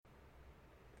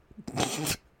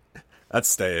That's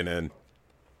staying in.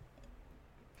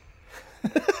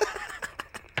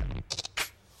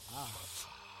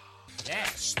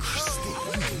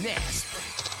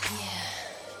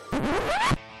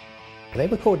 They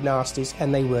were called nasties,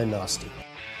 and they were nasty.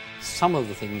 Some of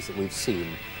the things that we've seen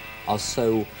are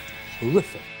so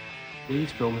horrific.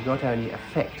 These films not only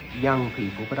affect young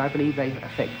people, but I believe they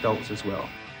affect adults as well.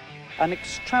 An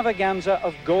extravaganza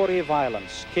of gory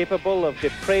violence capable of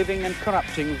depraving and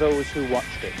corrupting those who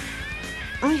watched it.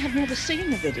 I have never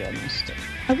seen a video nasty.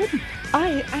 I wouldn't.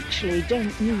 I actually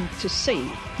don't need to see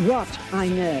what I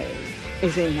know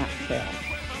is in that film.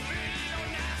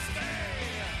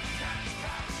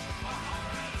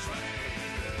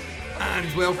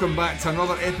 And welcome back to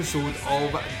another episode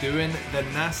of Doing the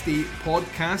Nasty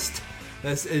Podcast.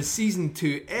 This is season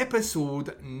 2,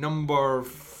 episode number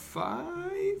 6.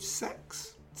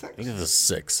 I think it was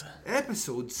 6.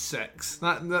 Episode 6.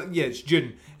 Yeah, it's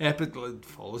June.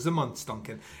 Follows the months,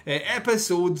 Duncan.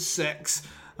 Episode 6.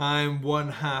 I'm one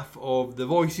half of the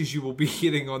voices you will be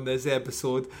hearing on this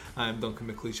episode. I'm Duncan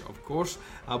McLeish, of course.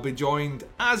 I'll be joined,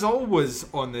 as always,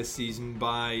 on this season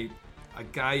by a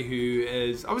guy who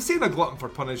is, I was saying a glutton for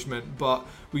punishment, but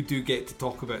we do get to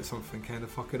talk about something kind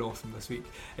of fucking awesome this week.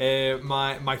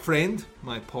 My friend,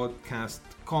 my podcast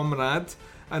comrade,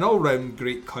 an all-round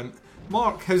great cunt,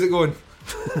 Mark. How's it going?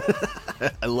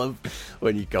 I love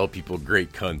when you call people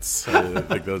great cunts.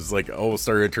 Like those, like almost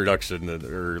our introduction,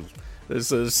 or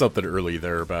there's something early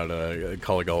there about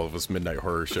calling all of us Midnight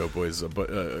Horror Show boys a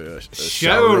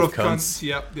shower of cunts.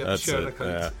 Yep, shower of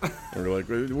cunts. Yeah. And we're like,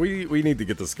 we need to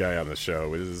get this guy on the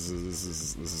show. This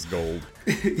is gold.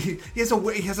 He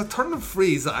has a turn of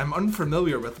phrase that I'm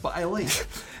unfamiliar with, but I like.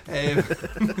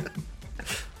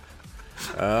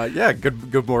 Yeah,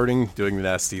 good morning, Doing the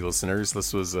Nasty listeners.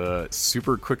 This was a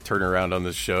super quick turnaround on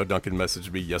this show. Duncan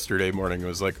messaged me yesterday morning and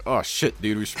was like, oh shit,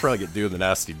 dude, we should probably get Doing the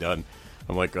Nasty done.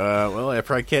 I'm like, well, I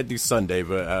probably can't do Sunday,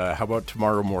 but how about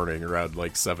tomorrow morning around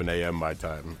like 7 a.m. my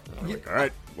time? I'm like, all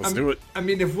right, let's do it. I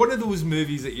mean, if one of those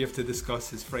movies that you have to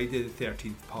discuss is Friday the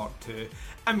 13th Part 2,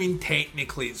 I mean,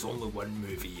 technically it's only one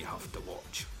movie you have to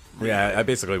watch. Yeah, I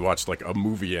basically watched like a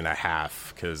movie and a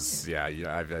half because,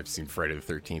 I've seen Friday the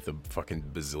 13th a fucking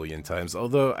bazillion times.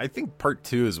 Although I think Part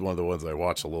 2 is one of the ones I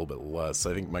watch a little bit less.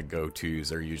 I think my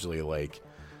go-tos are usually like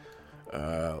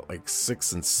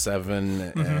 6 and 7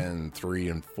 and 3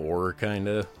 and 4 kind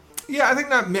of. Yeah, I think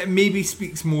that maybe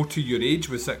speaks more to your age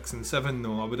with 6 and 7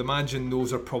 though. I would imagine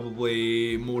those are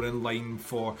probably more in line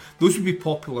for, those would be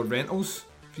popular rentals.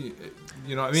 You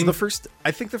know what I mean? So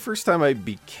I think the first time I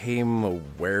became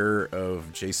aware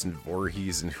of Jason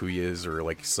Voorhees and who he is, or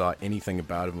like saw anything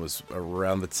about him, was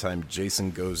around the time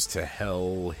Jason Goes to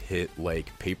Hell hit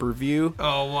like pay-per-view.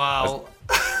 Oh wow!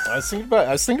 I was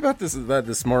thinking about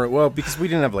this morning. Well, because we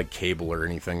didn't have like cable or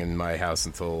anything in my house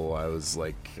until I was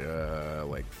like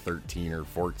 13 or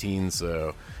 14.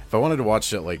 So if I wanted to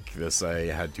watch it like this, I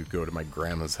had to go to my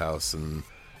grandma's house and.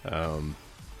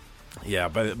 Yeah,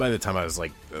 by the time I was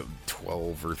like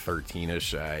 12 or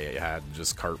 13-ish, I had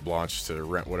just carte blanche to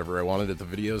rent whatever I wanted at the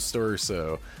video store,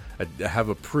 so I have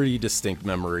a pretty distinct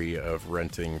memory of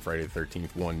renting Friday the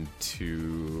 13th 1,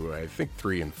 2, I think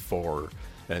 3 and 4,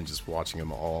 and just watching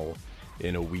them all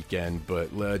in a weekend.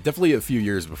 But definitely a few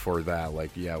years before that,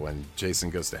 like, yeah, when Jason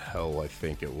Goes to Hell, I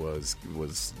think it was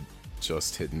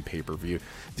just hitting pay-per-view.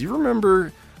 Do you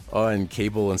remember... on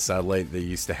cable and satellite, they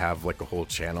used to have like a whole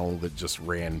channel that just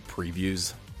ran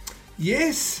previews?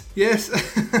 Yes.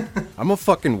 I'm a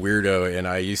fucking weirdo, and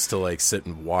I used to like sit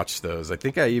and watch those. I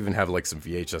think I even have like some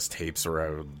VHS tapes where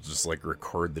I would just like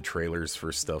record the trailers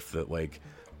for stuff that like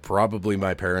probably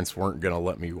my parents weren't gonna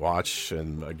let me watch.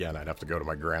 And again, I'd have to go to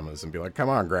my grandma's and be like, come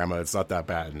on, grandma, it's not that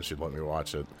bad, and she'd let me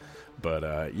watch it. But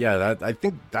I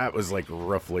think that was like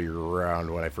roughly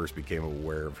around when I first became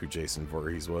aware of who Jason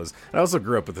Voorhees was. And I also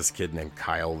grew up with this kid named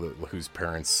Kyle whose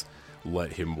parents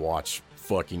let him watch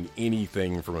fucking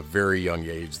anything from a very young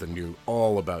age, that knew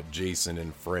all about Jason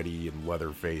and Freddy and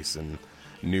Leatherface and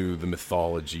knew the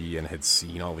mythology and had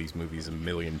seen all these movies a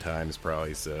million times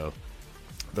probably. So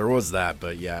there was that.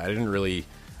 But yeah,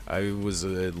 I was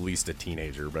at least a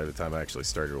teenager by the time I actually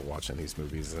started watching these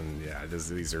movies. And yeah,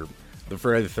 these are... The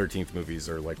Friday the 13th movies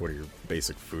are like one of your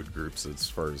basic food groups as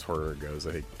far as horror goes.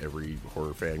 I think every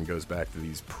horror fan goes back to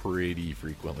these pretty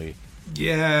frequently.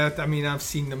 Yeah, I mean, I've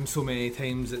seen them so many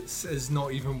times, it's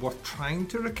not even worth trying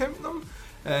to recount them.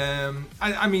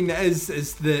 I mean,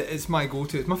 it's my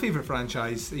go-to. It's my favourite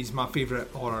franchise. He's my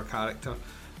favourite horror character.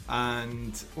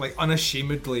 And, like,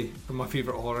 unashamedly my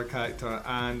favourite horror character.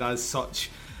 And as such...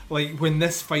 like when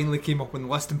this finally came up on the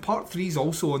list, and part 3 is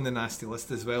also on the nasty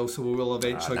list as well, so we will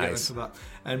eventually get into that,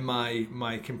 and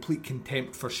my complete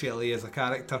contempt for Shelley as a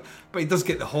character. But he does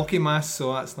get the hockey mask,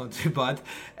 so that's not too bad.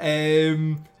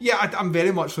 I'm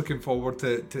very much looking forward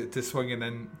to swinging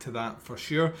into that for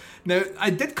sure. Now, I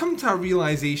did come to a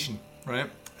realisation, right,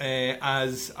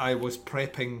 as I was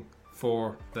prepping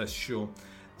for this show,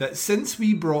 that since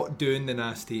we brought Doing the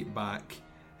Nasty back,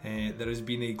 there has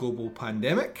been a global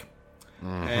pandemic.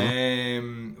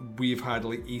 We've had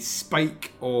like a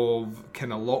spike of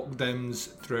kind of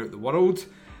lockdowns throughout the world,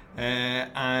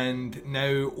 and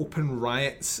now open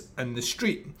riots in the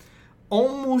street.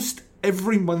 Almost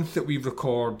every month that we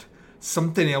record,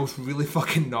 something else really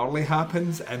fucking gnarly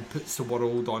happens and puts the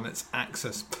world on its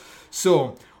axis.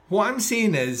 So what I'm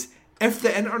saying is, if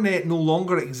the internet no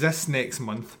longer exists next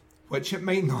month, which it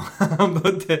might not,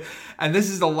 and this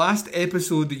is the last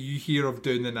episode that you hear of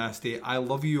Doing the Nasty. I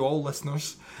love you all,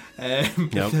 listeners.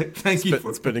 Thank you.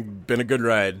 It's been a good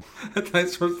ride.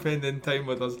 Thanks for spending time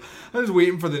with us. I was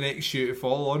waiting for the next shoe to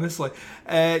fall, honestly.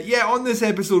 On this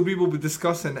episode we will be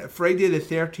discussing Friday the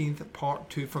 13th Part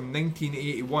 2 from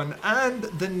 1981 and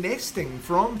The Nesting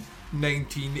from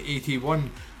 1981.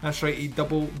 That's right, a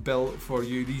double bill for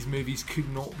you. These movies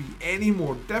could not be any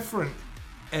more different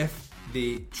if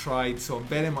they tried, so I'm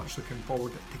very much looking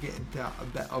forward to getting into a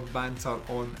bit of banter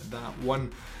on that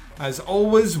one. As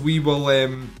always, we will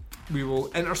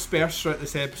intersperse throughout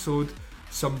this episode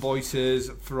some voices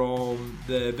from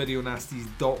the Video Nasties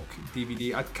doc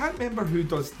DVD. I can't remember who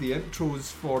does the intros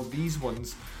for these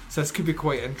ones, so this could be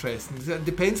quite interesting. It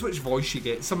depends which voice you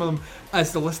get. Some of them,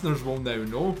 as the listeners will now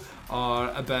know,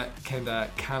 are a bit kind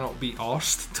of cannot be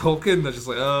arsed talking. They're just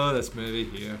like, oh, this movie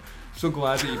here. So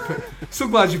glad you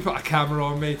put a camera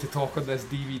on me to talk on this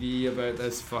DVD about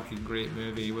this fucking great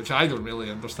movie, which I don't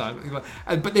really understand.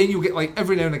 But then you get like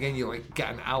every now and again you like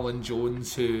get an Alan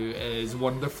Jones who is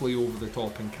wonderfully over the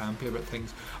top and campy about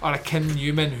things, or a Kim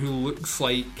Newman who looks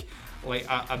like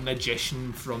a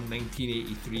magician from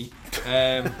 1983.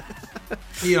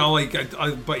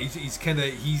 But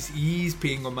he's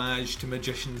paying homage to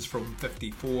magicians from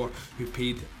 54 who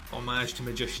paid homage to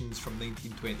magicians from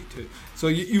 1922. So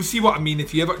you see what I mean.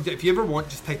 If you ever want,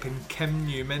 just type in Kim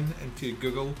Newman into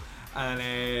Google, and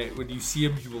when you see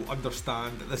him, you will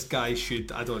understand that this guy should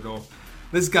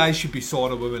be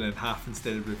sawing a woman in half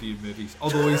instead of reviewing movies.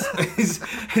 Although his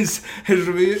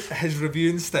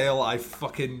reviewing style I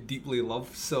fucking deeply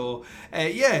love. So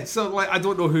I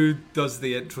don't know who does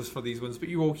the intros for these ones, but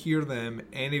you will hear them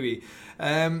anyway.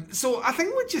 So I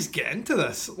think we'll just get into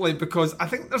this, because I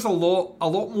think there's a lot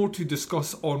more to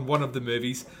discuss on one of the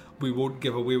movies. We won't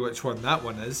give away which one that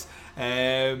one is.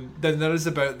 Than there is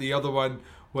about the other one,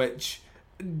 which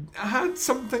had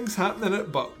some things happen in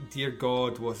it, but dear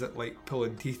God, was it like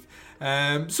pulling teeth.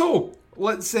 So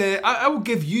let's I will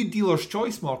give you dealer's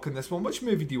choice, Mark, on this one. Which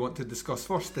movie do you want to discuss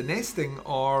first, The Nesting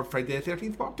or Friday the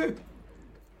 13th Part 2?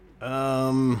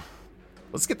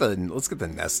 Let's get the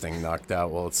Nesting knocked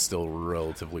out while it's still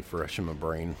relatively fresh in my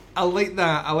brain. I like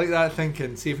that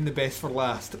thinking, saving the best for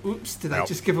last. Oops, did I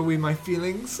just give away my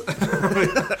feelings?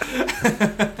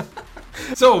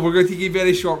 So we're going to take a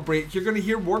very short break. You're going to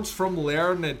hear words from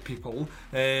learned people,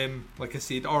 like I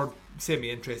said, or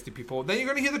semi-interested people. Then you're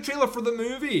going to hear the trailer for the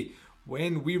movie.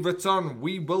 When we return,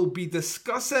 we will be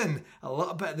discussing a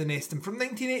little bit of The Nesting from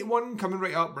 1981, coming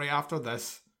right up right after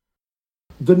this.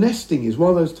 The Nesting is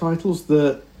one of those titles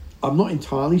that I'm not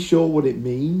entirely sure what it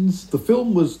means. The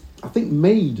film was, I think,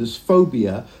 made as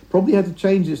Phobia. Probably had to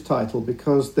change its title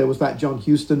because there was that John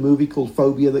Huston movie called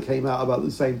Phobia that came out about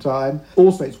the same time.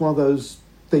 Also, it's one of those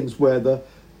things where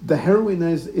the heroine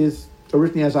is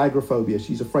originally has agoraphobia.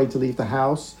 She's afraid to leave the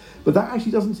house. But that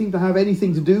actually doesn't seem to have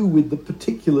anything to do with the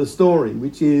particular story,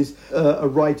 which is a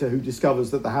writer who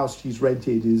discovers that the house she's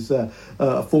rented is a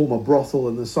former brothel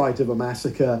and the site of a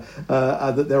massacre,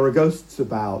 and that there are ghosts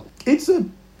about. It's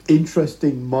an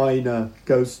interesting minor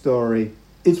ghost story.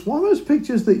 It's one of those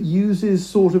pictures that uses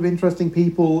sort of interesting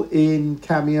people in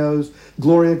cameos.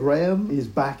 Gloria Graham is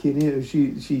back in it.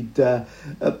 She'd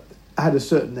had a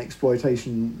certain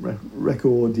exploitation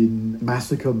record in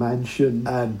Massacre Mansion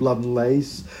and Blood and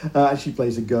Lace, and she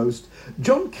plays a ghost.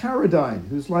 John Carradine,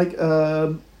 who's like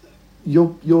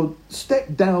your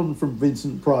step down from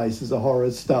Vincent Price as a horror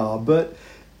star, but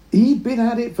he'd been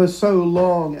at it for so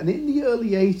long, and in the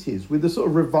early 80s, with the sort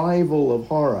of revival of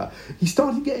horror, he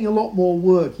started getting a lot more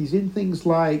work. He's in things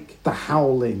like The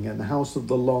Howling and House of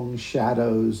the Long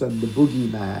Shadows and The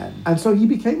Boogeyman, and so he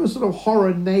became a sort of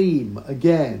horror name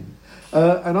again.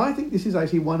 And I think this is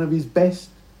actually one of his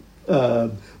best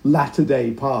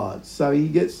latter-day parts. So he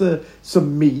gets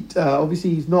some meat. Obviously,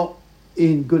 he's not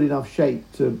in good enough shape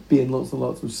to be in lots and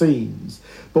lots of scenes,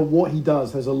 but what he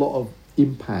does has a lot of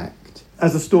impact.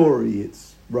 As a story,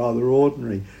 it's rather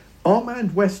ordinary.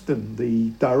 Armand Weston,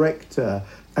 the director,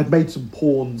 had made some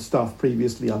porn stuff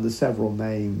previously under several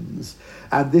names,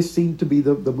 and this seemed to be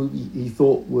the movie he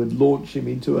thought would launch him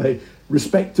into a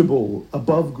respectable,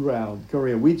 above-ground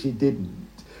career, which he didn't.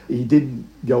 He didn't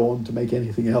go on to make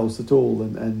anything else at all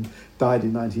and died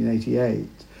in 1988.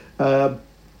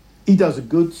 He does a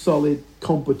good, solid,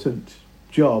 competent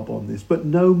job on this, but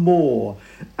no more.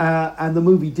 And the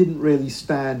movie didn't really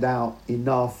stand out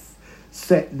enough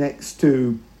set next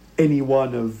to any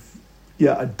one of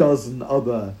a dozen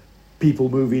other people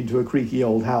move into a creaky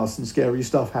old house and scary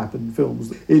stuff happen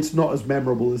films. It's not as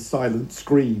memorable as Silent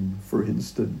Scream, for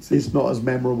instance. It's not as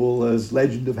memorable as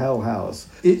Legend of Hell House.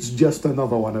 It's just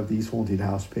another one of these haunted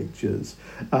house pictures.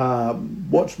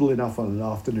 Watchable enough on an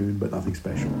afternoon, but nothing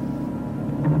special.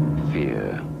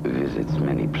 Fear visits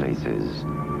many places,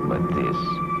 but this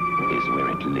is where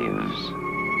it lives.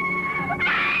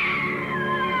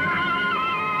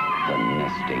 The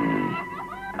nesting.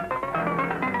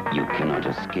 You cannot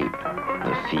escape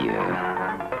the fear.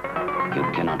 You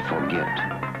cannot forget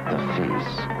the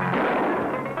face.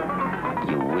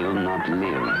 You will not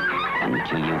live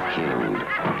until you've killed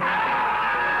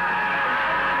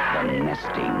the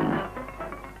nesting.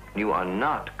 You are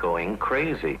not going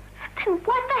crazy. Then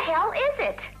what the hell is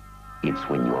it? It's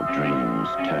when your dreams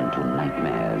turn to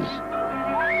nightmares,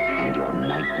 and your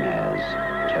nightmares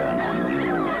turn on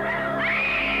you.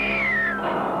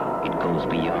 It goes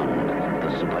beyond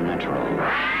the supernatural,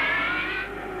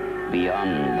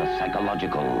 beyond the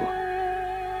psychological,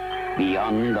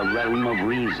 beyond the realm of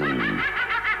reason.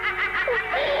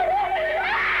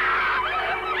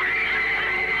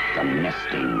 The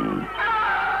nesting.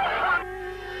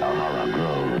 The horror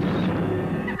grows.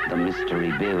 The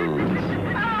mystery builds.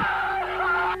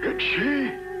 It's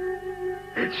she.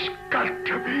 It's got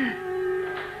to be.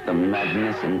 The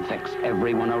madness infects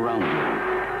everyone around you.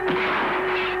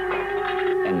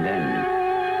 And then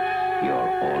you're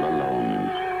all alone.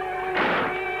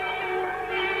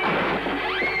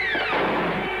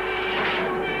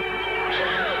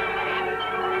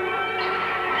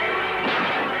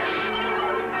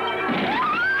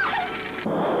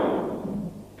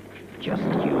 Just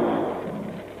you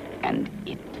and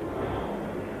it.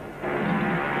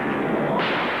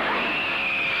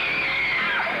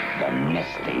 The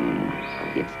nesting.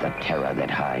 It's the terror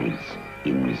that hides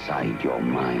inside your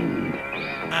mind.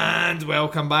 And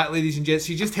welcome back, ladies and gents.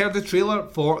 You just heard the trailer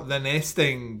for The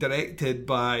Nesting, directed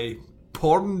by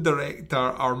porn director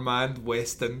Armand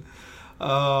Weston.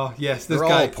 Yes, this They're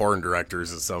guy. all porn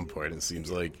directors at some point, it seems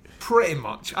like. Pretty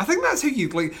much. I think that's how you,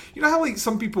 like, you know how, like,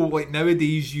 some people, like,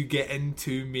 nowadays you get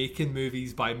into making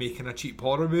movies by making a cheap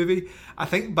horror movie? I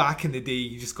think back in the day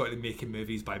you just got into making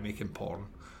movies by making porn.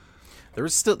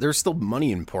 There's still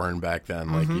money in porn back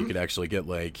then. Like, you could actually get,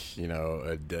 like, you know,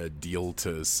 a deal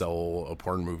to sell a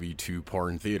porn movie to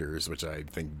porn theaters, which I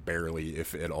think barely,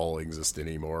 if at all, exist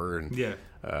anymore. And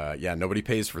yeah, nobody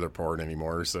pays for their porn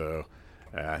anymore. So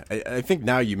I think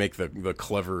now you make the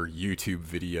clever YouTube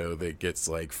video that gets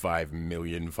like 5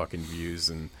 million fucking views,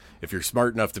 and if you're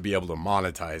smart enough to be able to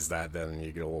monetize that, then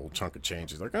you get a little chunk of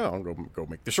change. It's like, oh, I'll go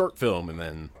make the short film, and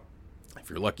then if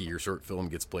you're lucky, your short film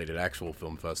gets played at actual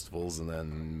film festivals, and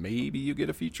then maybe you get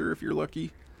a feature if you're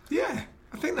lucky. Yeah,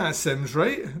 I think that sounds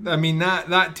right. I mean,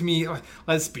 that to me,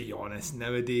 let's be honest,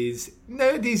 nowadays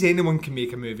anyone can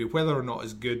make a movie, whether or not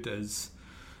as good as...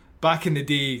 Back in the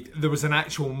day, there was an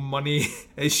actual money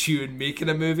issue in making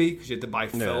a movie, because you had to buy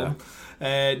film.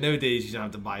 Nowadays, you don't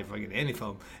have to buy fucking any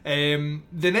film. The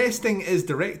Nesting is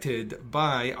directed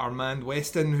by Armand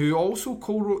Weston, who also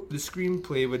co-wrote the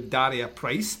screenplay with Daria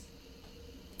Price.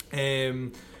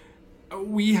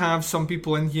 We have some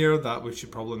people in here that we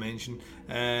should probably mention.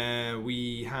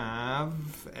 We have,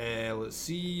 let's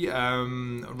see,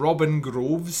 Robin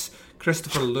Groves,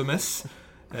 Christopher Loomis,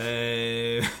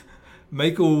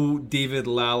 Michael David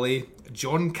Lally,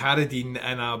 John Carradine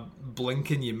in a blink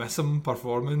and you miss him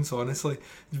performance, honestly.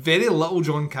 Very little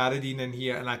John Carradine in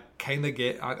here, and I kind of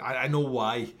get... I know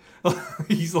why.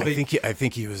 He's like... I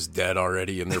think he was dead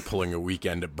already, and they're pulling a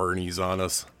Weekend at Bernie's on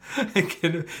us.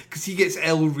 Because he gets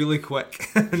ill really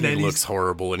quick. And he looks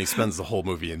horrible, and he spends the whole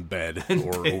movie in bed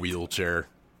or a wheelchair.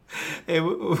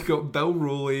 We've got Bill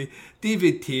Rowley,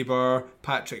 David Tabor,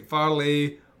 Patrick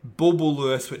Farley, Bobo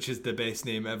Lewis, which is the best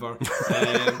name ever.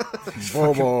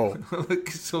 Bobo.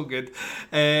 Looks so good.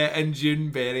 And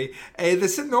June Berry. The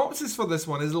synopsis for this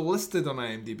one is listed on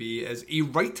IMDb as: a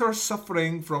writer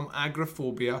suffering from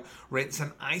agoraphobia rents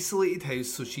an isolated house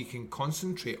so she can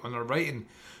concentrate on her writing.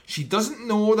 She doesn't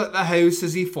know that the house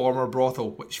is a former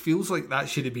brothel, which feels like that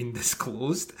should have been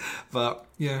disclosed. But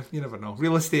yeah, you never know.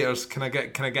 Real estaters, can I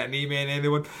get an amen,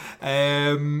 anyone?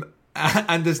 And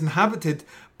is inhabited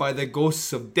by the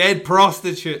ghosts of dead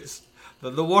prostitutes.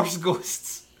 They're the worst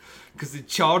ghosts because they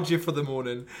charge you for the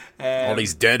moaning. All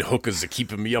these dead hookers are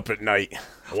keeping me up at night.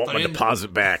 I want my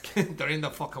deposit back. They're in the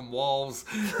fucking walls.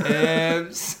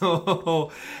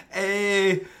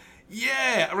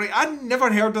 Yeah, right. I'd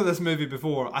never heard of this movie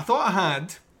before. I thought I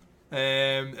had.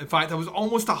 In fact, I was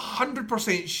almost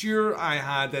 100% sure I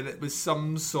had, and it was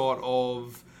some sort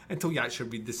of... Until you actually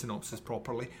read the synopsis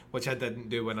properly, which I didn't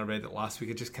do when I read it last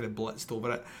week. I just kind of blitzed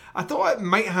over it. I thought it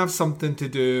might have something to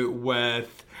do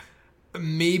with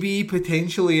maybe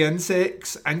potentially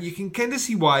insects, and you can kind of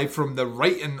see why from the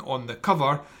writing on the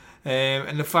cover,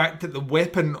 and the fact that the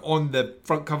weapon on the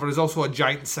front cover is also a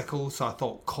giant sickle. So I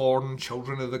thought corn,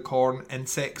 children of the corn,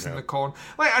 insects in the corn.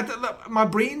 My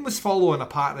brain was following a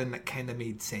pattern that kind of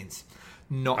made sense.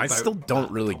 I still don't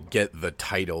really get the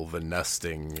title, The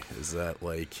Nesting. Is that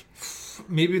like...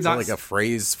 Maybe that's... like a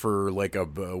phrase for like a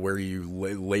where you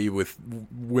lay with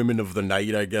women of the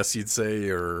night, I guess you'd say,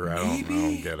 or I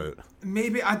don't get it.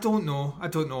 Maybe, I don't know.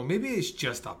 Maybe it's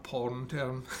just a porn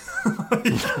term.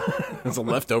 It's a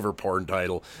leftover porn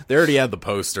title. They already had the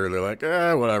poster. They're like,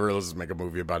 whatever, let's just make a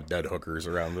movie about dead hookers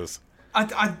around this.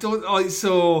 I don't like,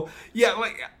 so yeah,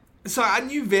 like... So I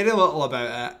knew very little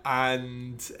about it,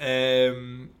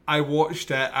 and I watched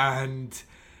it, and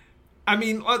I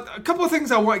mean, a couple of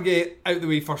things I want to get out of the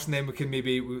way first, and then we can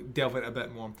maybe delve into a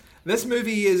bit more. This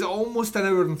movie is almost an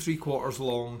hour and 3/4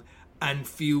 long, and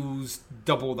feels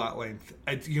double that length.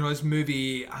 This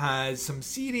movie has some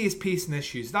serious pacing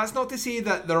issues. That's not to say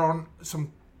that there aren't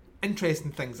some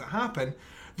interesting things that happen.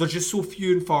 They're just so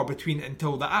few and far between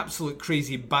until the absolute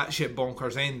crazy batshit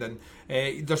bonkers ending.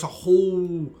 There's a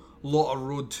whole lot of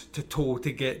road to toe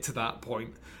to get to that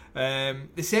point.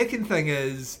 The second thing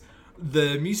is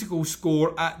the musical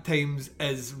score at times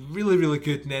is really, really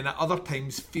good, and then at other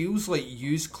times feels like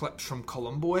used clips from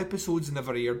Columbo episodes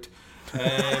never aired.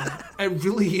 It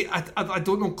really, I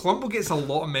don't know. Columbo gets a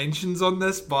lot of mentions on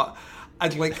this, but I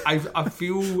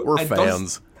feel we're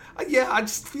fans. I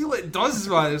just feel it does,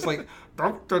 man. It's like.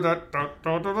 Like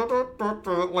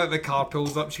the car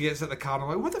pulls up, she gets at the car, and I'm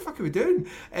like, what the fuck are we doing?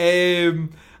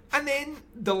 And then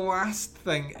the last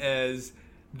thing is,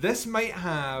 this might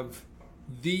have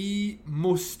the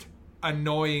most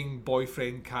annoying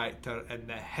boyfriend character in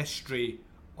the history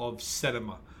of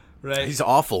cinema. Right? He's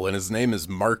awful, and his name is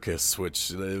Marcus,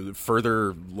 which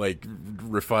further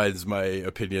refines my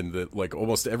opinion that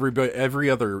almost every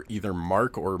other either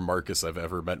Mark or Marcus I've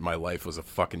ever met in my life was a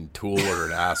fucking tool or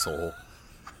an asshole.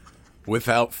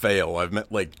 Without fail, I've met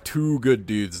two good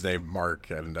dudes named Mark,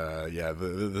 and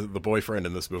the boyfriend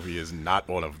in this movie is not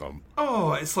one of them.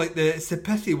 Oh, it's like it's the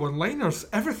pithy one-liners.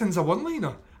 Everything's a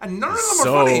one-liner, and none of them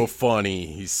are funny. So funny.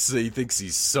 He thinks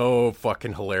he's so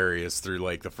fucking hilarious through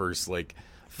the first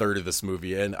third of this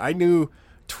movie, and I knew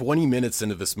 20 minutes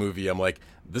into this movie, I'm like,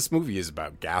 this movie is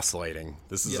about gaslighting.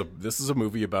 This is a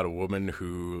movie about a woman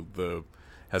who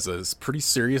has a pretty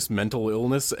serious mental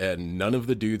illness, and none of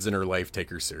the dudes in her life take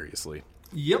her seriously.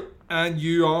 Yep, and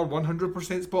you are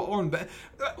 100% spot on. But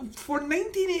for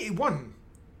 1981,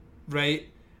 right,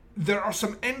 there are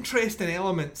some interesting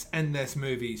elements in this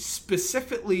movie,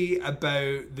 specifically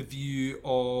about the view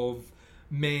of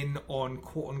men on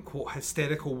quote-unquote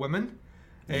hysterical women.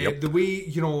 Yep. The way,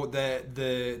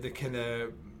 the kind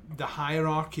of the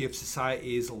hierarchy of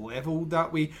society is leveled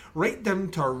that way, right down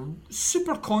to a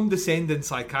super condescending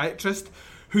psychiatrist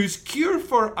whose cure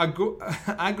for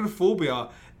agoraphobia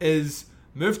is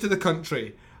move to the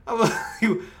country. I'm like,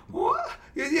 what?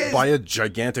 Buy a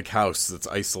gigantic house that's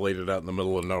isolated out in the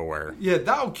middle of nowhere. Yeah,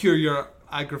 that'll cure your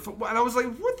agoraphobia. And I was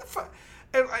like, what the fuck?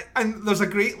 And there's a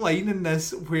great line in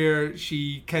this where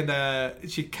she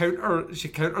counters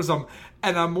him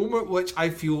in a moment which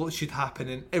I feel should happen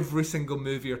in every single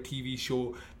movie or TV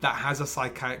show that has a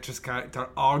psychiatrist character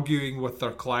arguing with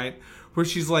their client, where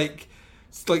she's like,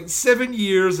 it's 7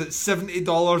 years at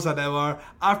 $70 an hour.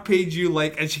 I've paid you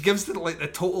and she gives the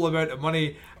total amount of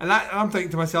money, and I'm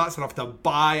thinking to myself, that's enough to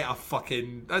buy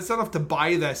that's enough to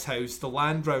buy this house, the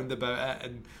land round about it,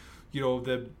 and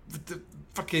the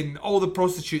fucking all the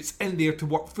prostitutes in there to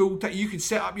work full time. You could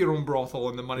set up your own brothel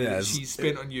on the money that she's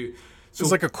spent on you. So,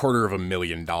 it's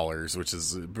 $250,000, which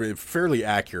is fairly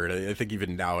accurate. I think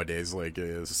even nowadays,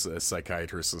 a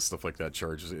psychiatrist and stuff like that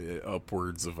charges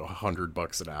upwards of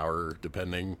 $100 an hour,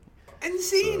 depending.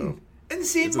 Insane money.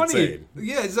 Insane.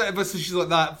 Yeah, but so she's like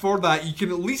that. For that, you can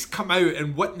at least come out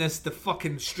and witness the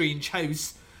fucking strange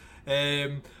house.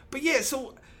 But yeah,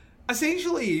 so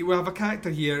essentially, we have a character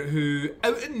here who,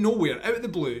 out of nowhere, out of the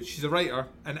blue, she's a writer,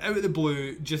 and out of the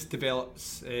blue just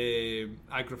develops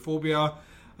agoraphobia.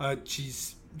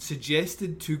 She's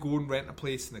suggested to go and rent a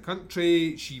place in the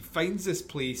country. She finds this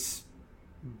place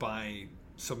by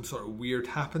some sort of weird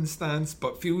happenstance,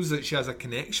 but feels that she has a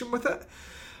connection with it.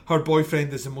 Her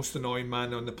boyfriend is the most annoying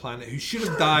man on the planet who should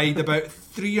have died about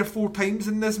 3 or 4 times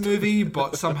in this movie,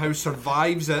 but somehow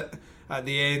survives it at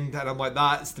the end. And I'm like,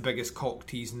 that's the biggest cock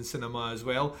tease in cinema as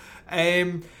well.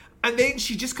 And then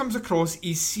she just comes across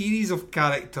a series of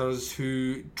characters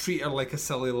who treat her like a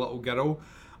silly little girl.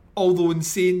 Although in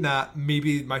saying that,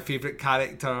 maybe my favourite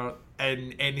character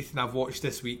in anything I've watched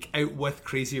this week, out with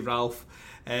Crazy Ralph,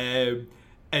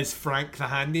 is Frank the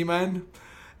Handyman,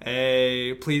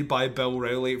 played by Bill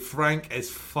Rowley. Frank is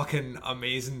fucking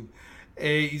amazing.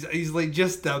 He's like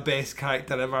just the best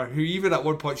character ever, who even at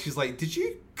one point she's like, did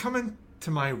you come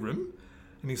into my room?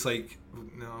 And he's like,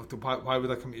 no, why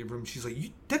would I come to your room? She's like, you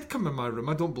did come in my room,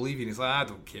 I don't believe you. And he's like, I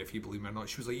don't care if you believe me or not.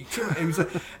 She was like, you came in. And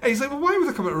he's like, well, why would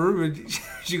I come into my room? And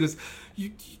she goes,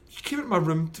 you came into my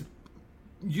room to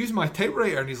use my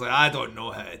typewriter. And he's like, I don't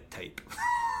know how to type.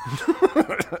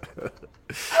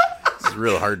 It's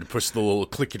real hard to push the little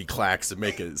clickety clacks to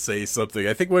make it say something.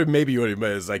 I think maybe what he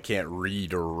meant is I can't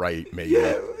read or write. Maybe.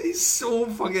 Yeah, he's so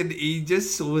sassy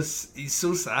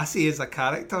as a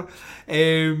character.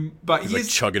 But he's like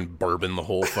chugging bourbon the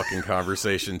whole fucking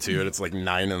conversation too, and it's like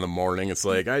 9 a.m. It's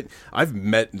like I've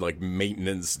met like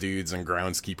maintenance dudes and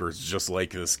groundskeepers just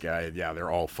like this guy. Yeah, they're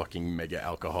all fucking mega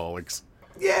alcoholics.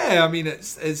 Yeah, I mean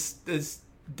it's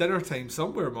dinner time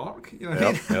somewhere, Mark. You know what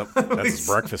I mean? Yep. That's his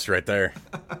breakfast right there.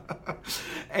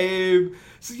 The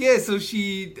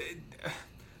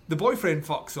boyfriend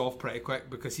fucks off pretty quick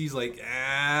because he's like,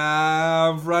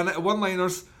 I've run out of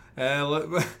one-liners. I'll be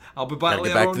back later on. Gotta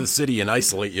get back to the city and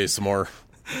isolate you some more.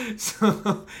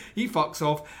 So he fucks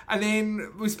off, and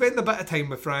then we spend a bit of time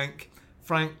with Frank.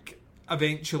 Frank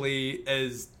eventually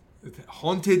is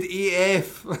haunted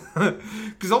AF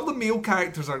because all the male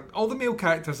characters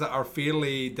that are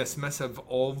fairly dismissive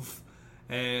of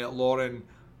Lauren,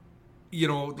 you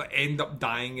know, end up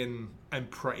dying in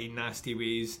pretty nasty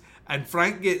ways. And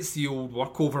Frank gets the old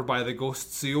workover by the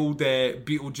ghosts, the old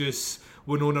Beetlejuice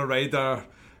Winona Ryder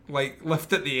like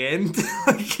lift at the end.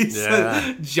 Like he's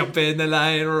like, jump in the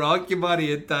line, rock your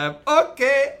body in time.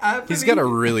 Okay, he's got a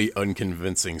really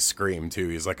unconvincing scream too.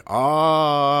 He's like,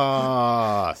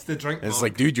 ah. It's the drink. It's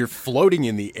like, dude, you're floating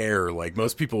in the air. Like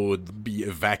most people would be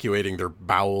evacuating their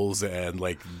bowels and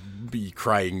like be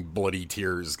crying bloody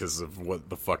tears because of what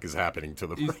the fuck is happening to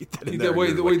them right then and there. What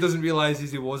he doesn't realise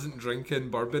is he wasn't drinking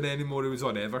bourbon anymore. He was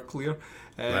on Everclear.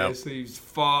 So he's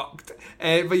fucked.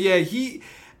 But yeah, his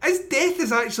death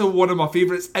is actually one of my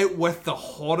favourites, out with the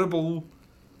horrible,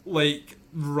 like,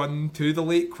 run to the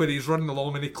lake where he's running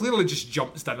along and he clearly just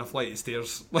jumps down a flight of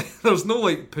stairs. Like, there's no,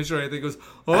 like, push or anything. He goes,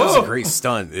 oh! That was a great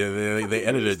stunt. They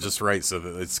edited it just right so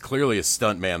that it's clearly a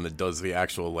stunt man that does the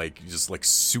actual, like, just, like,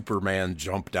 Superman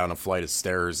jump down a flight of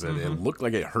stairs. And it looked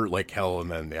like it hurt like hell,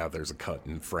 and then, there's a cut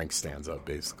and Frank stands up,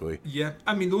 basically. Yeah,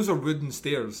 I mean, those are wooden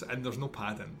stairs and there's no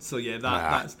padding. So, yeah,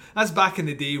 that's back in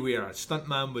the day where a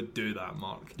stuntman would do that,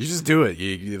 Mark. You just do it.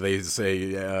 They say,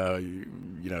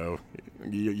 you know,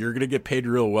 you're going to get paid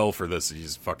real well for this, and you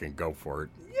just fucking go for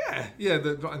it. Yeah,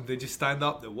 they just stand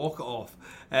up, they walk it off.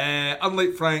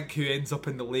 Unlike Frank, who ends up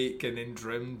in the lake and then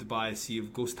drowned by a sea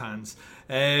of ghost hands.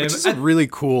 Which is a really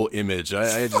cool image.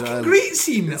 It's a great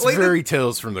scene. It's like very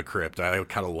Tales from the Crypt. I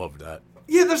kind of love that.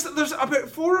 Yeah, there's about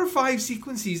 4 or 5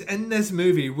 sequences in this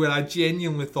movie where I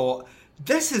genuinely thought,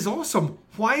 this is awesome.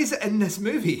 Why is it in this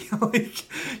movie? Like,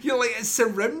 you're like, it's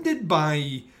surrounded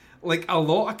by like a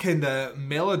lot of kind of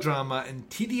melodrama and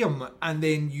tedium, and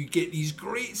then you get these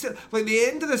great, like the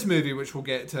end of this movie, which we'll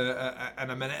get to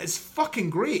in a minute, is fucking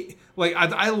great. Like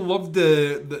I love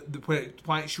the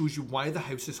why it shows you why the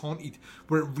house is haunted,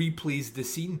 where it replays the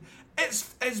scene.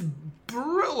 It's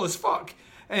brutal as fuck.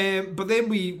 But then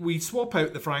we swap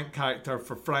out the Frank character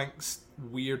for Frank's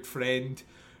weird friend,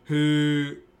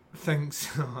 who thinks,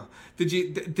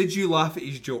 did you laugh at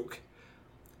his joke?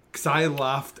 Because I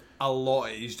laughed a lot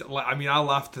at his, I mean, I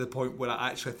laughed to the point where I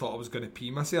actually thought I was going to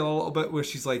pee myself a little bit, where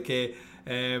she's like,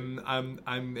 I'm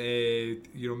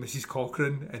Mrs.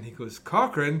 Cochrane, and he goes,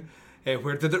 Cochrane,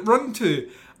 where did it run to?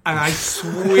 And I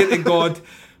swear to God,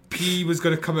 pee was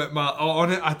going to come out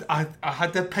on it. I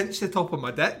had to pinch the top of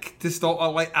my dick to stop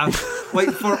it,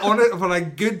 for a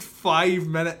good 5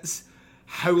 minutes,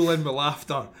 howling with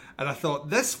laughter. And I thought,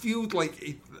 this feels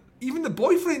like even the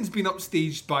boyfriend's been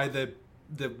upstaged by the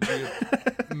weird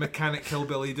mechanic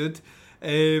hillbilly dude.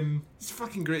 It's the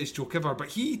fucking greatest joke ever, but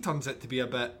he turns it to be a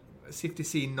bit safe to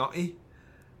say, nutty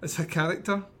as a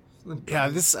character. Yeah,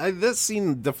 this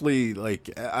scene definitely, like,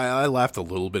 I laughed a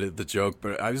little bit at the joke,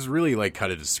 but I was really, like,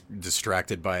 kind of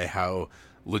distracted by how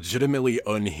legitimately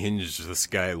unhinged this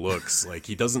guy looks. Like,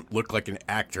 he doesn't look like an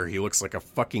actor. He looks like a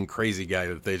fucking crazy guy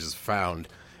that they just found.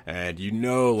 And, you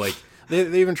know, like,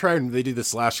 they even tried, they do the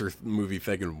slasher movie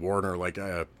thing in Warner, like,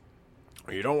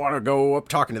 you don't want to go up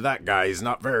talking to that guy. He's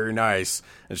not very nice.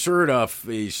 And sure enough,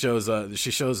 she shows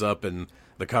up, and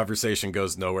the conversation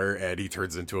goes nowhere, and he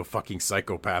turns into a fucking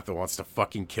psychopath that wants to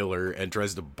fucking kill her and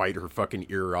tries to bite her fucking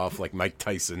ear off like Mike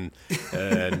Tyson.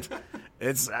 And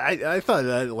I thought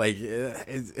that, like,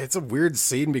 it's a weird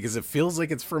scene because it feels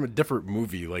like it's from a different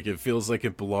movie. Like, it feels like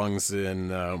it belongs in,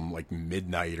 like,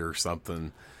 Midnight or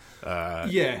something.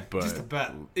 Yeah, but just a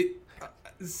bit.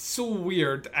 It's so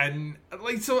weird. And,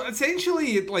 like, so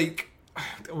essentially, like,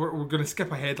 we're going to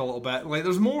skip ahead a little bit. Like,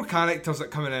 there's more characters that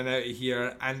come in and out of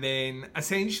here, and then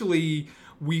essentially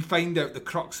we find out the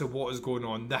crux of what is going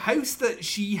on. The house that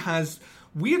she has,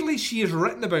 weirdly, she has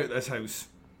written about this house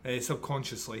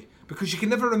subconsciously, because she can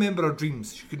never remember her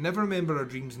dreams. She could never remember her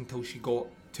dreams until she got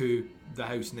to the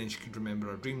house, and then she could remember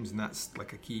her dreams, and that's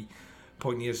like a key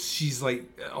point here. She's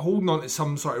like holding on to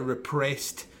some sort of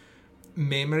repressed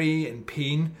memory and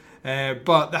pain.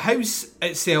 But the house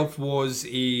itself was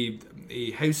a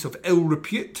house of ill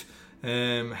repute,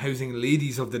 housing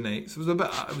ladies of the night. So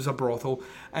it was a brothel.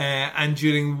 And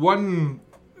during one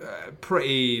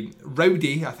pretty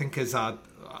rowdy, I think is a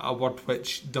word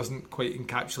which doesn't quite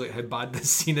encapsulate how bad this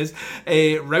scene is,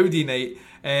 rowdy night,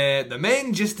 the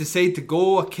men just decide to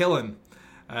go a-killing.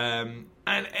 And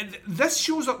this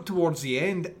shows up towards the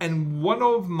end, and one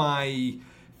of my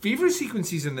favourite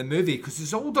sequences in the movie, because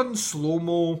it's all done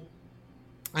slow-mo,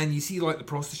 and you see like the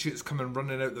prostitutes coming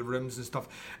running out the rooms and stuff,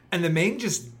 and the men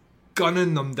just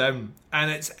gunning them down, and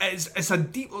it's a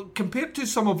deep, compared to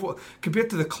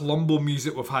the Columbo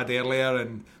music we've had earlier,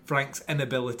 and Frank's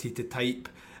inability to type,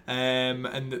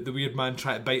 and the weird man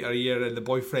trying to bite her ear, and the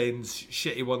boyfriend's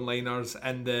shitty one-liners,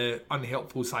 and the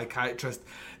unhelpful psychiatrist.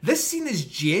 This scene is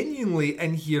genuinely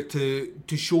in here to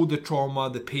show the trauma,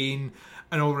 the pain,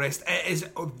 and all the rest. It is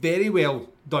very well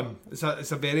done. It's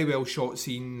a very well shot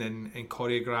scene and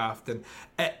choreographed, and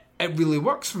it really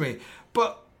works for me.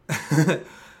 But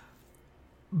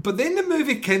but then the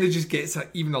movie kind of just gets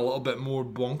even a little bit more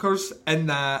bonkers, in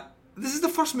that this is the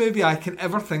first movie I can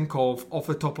ever think of off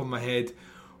the top of my head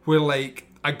where like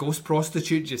a ghost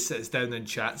prostitute just sits down and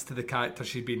chats to the character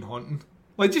she's been haunting.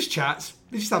 Like, just chats.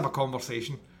 They just have a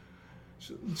conversation.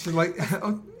 She's like,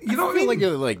 you know what I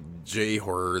mean? Like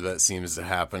J-horror that seems to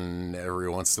happen every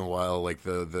once in a while. Like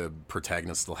the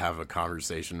protagonist will have a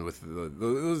conversation with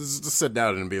just sit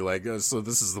down and be like, so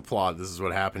this is the plot. This is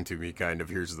what happened to me. Kind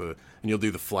of and you'll do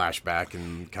the flashback,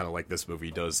 and kind of like this movie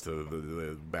does to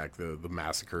the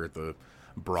massacre at the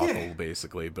brothel,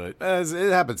 basically. But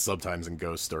it happens sometimes in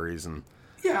ghost stories. And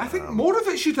yeah, I think more of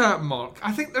it should happen, Mark.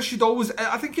 I think there should always...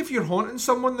 I think if you're haunting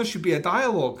someone, there should be a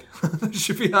dialogue. There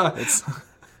should be a... It's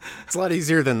a lot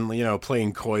easier than,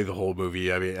 playing coy the whole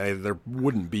movie. I mean, there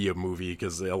wouldn't be a movie,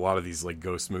 because a lot of these, like,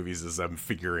 ghost movies is them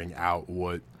figuring out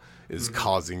what is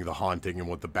causing the haunting and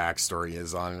what the backstory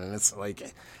is on it. And it's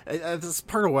like... That's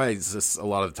part of why it's just a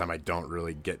lot of the time I don't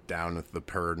really get down with the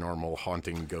paranormal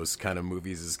haunting ghost kind of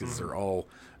movies, is because they're all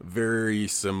very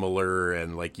similar,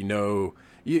 and, like, You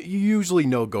usually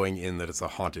know going in that it's a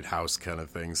haunted house kind of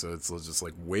thing, so it's just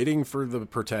like waiting for the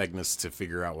protagonist to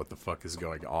figure out what the fuck is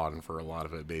going on for a lot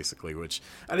of it, basically, which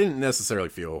I didn't necessarily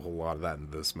feel a whole lot of that in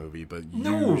this movie, but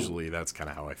usually that's kind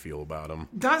of how I feel about them.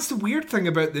 That's the weird thing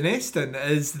about The Nesting,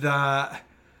 is that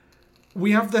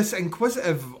we have this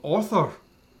inquisitive author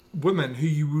woman who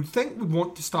you would think would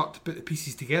want to start to put the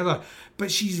pieces together,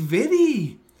 but she's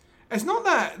very... It's not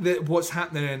that what's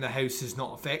happening in the house is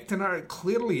not affecting her. It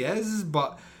clearly is,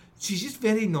 but she's just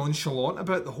very nonchalant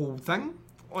about the whole thing.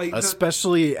 Like,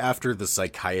 especially after the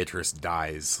psychiatrist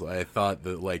dies. I thought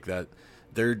that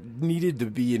there needed to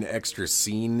be an extra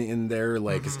scene in there.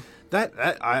 Like that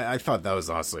I thought that was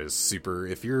also super.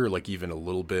 If you're like even a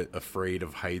little bit afraid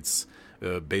of heights,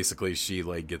 basically she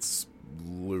like gets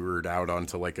lured out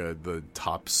onto like the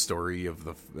top story of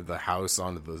the house,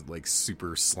 onto the like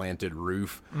super slanted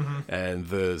roof, and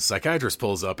the psychiatrist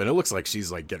pulls up, and it looks like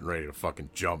she's like getting ready to fucking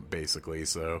jump, basically.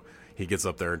 So he gets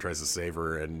up there and tries to save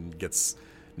her, and gets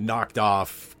knocked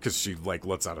off because she like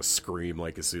lets out a scream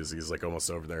like as soon as he's like almost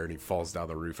over there, and he falls down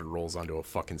the roof and rolls onto a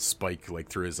fucking spike like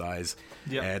through his eyes.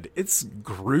 And it's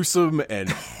gruesome and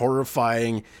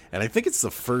horrifying, and I think it's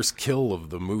the first kill of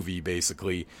the movie,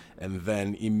 basically. And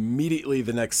then immediately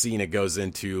the next scene, it goes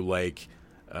into like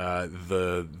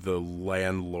the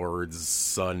landlord's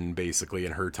son, basically,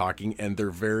 and her talking, and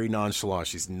they're very nonchalant.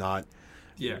 She's not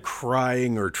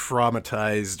crying or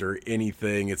traumatized or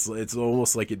anything. It's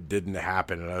almost like it didn't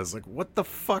happen. And I was like, what the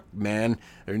fuck, man?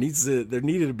 There needed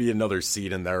to be another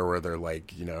scene in there where they're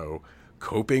like, you know,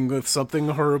 coping with something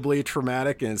horribly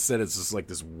traumatic, and instead it's just like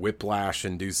this whiplash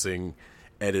inducing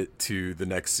edit to the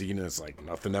next scene, and it's like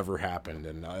nothing ever happened.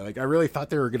 And I really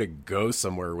thought they were gonna go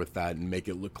somewhere with that and make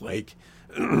it look like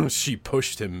she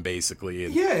pushed him, basically,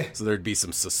 and so there'd be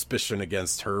some suspicion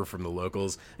against her from the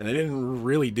locals, and they didn't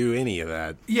really do any of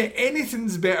that.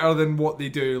 Anything's better than what they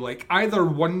do. Like, either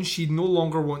one, she no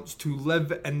longer wants to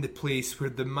live in the place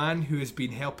where the man who has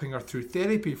been helping her through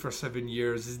therapy for 7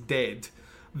 years is dead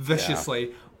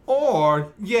viciously.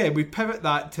 Or, we pivot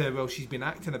that to, well, she's been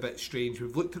acting a bit strange.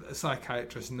 We've looked at the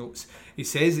psychiatrist's notes. He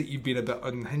says that you've been a bit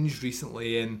unhinged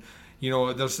recently, and, you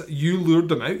know, you lured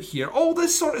them out here. All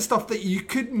this sort of stuff that you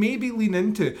could maybe lean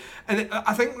into. And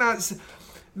I think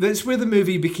that's where the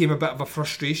movie became a bit of a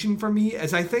frustration for me,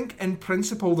 is I think, in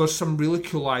principle, there's some really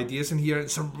cool ideas in here and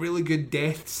some really good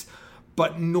deaths,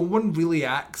 but no one really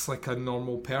acts like a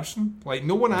normal person. Like,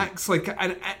 no one acts like...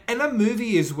 And in a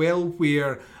movie as well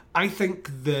where... I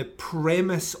think the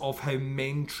premise of how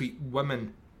men treat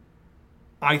women,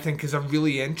 I think, is a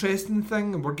really interesting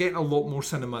thing, and we're getting a lot more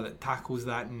cinema that tackles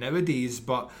that nowadays,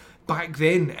 but back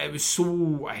then it was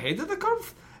so ahead of the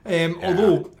curve.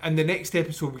 Although in the next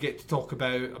episode we get to talk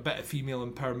about a bit of female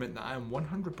empowerment that I am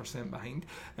 100% behind,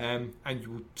 and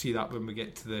you'll see that when we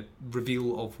get to the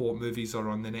reveal of what movies are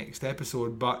on the next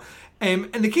episode. But in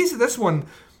the case of this one,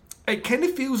 it kind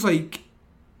of feels like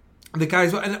the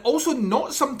guys, and also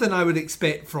not something I would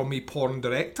expect from a porn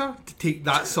director to take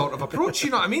that sort of approach,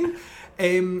 you know what I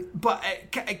mean? But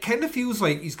it kind of feels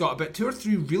like he's got about 2 or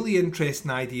 3 really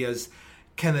interesting ideas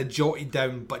kind of jotted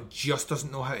down, but just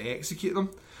doesn't know how to execute them.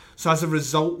 So as a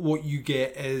result, what you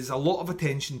get is a lot of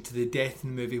attention to the death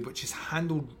in the movie, which is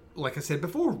handled, like I said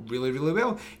before, really, really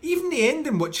well. Even the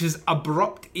ending, which is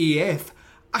abrupt AF,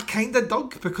 I kind of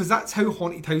dug, because that's how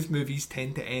haunted house movies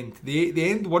tend to end. They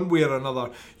end one way or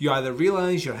another. You either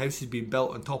realise your house has been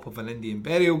built on top of an Indian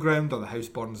burial ground, or the house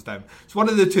burns down. It's one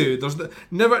of the two. There's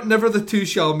never the two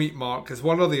shall meet, Mark. It's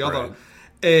one or the other.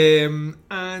 Right.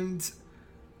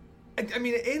 And I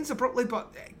mean, it ends abruptly,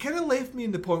 but it kind of left me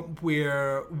in the point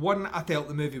where, one, I felt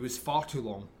the movie was far too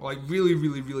long. Like, really,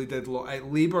 really, really did. It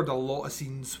laboured a lot of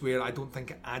scenes where I don't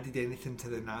think it added anything to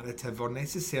the narrative or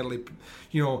necessarily,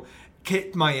 you know,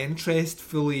 kept my interest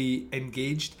fully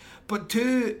engaged. But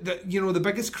two, the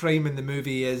biggest crime in the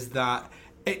movie is that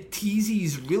it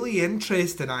teases really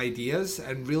interesting ideas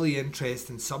and really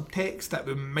interesting subtext that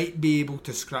we might be able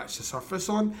to scratch the surface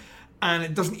on, and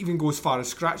it doesn't even go as far as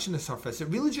scratching the surface. It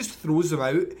really just throws them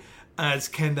out as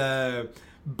kind of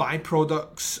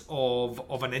byproducts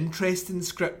of an interesting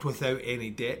script without any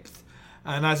depth.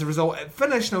 And as a result, it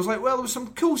finished and I was like, well, there was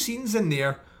some cool scenes in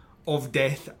there of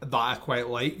death that I quite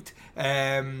liked,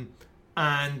 and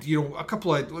you know, a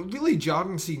couple of really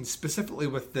jarring scenes, specifically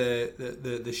with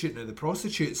the shooting of the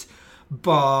prostitutes.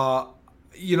 But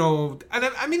you know, and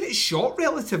I mean, it's shot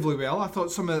relatively well. I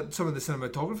thought some of the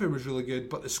cinematography was really good,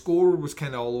 but the score was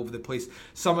kind of all over the place.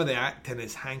 Some of the acting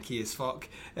is hanky as fuck,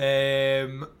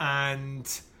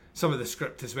 and some of the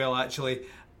script as well, actually.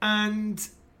 And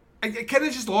it kind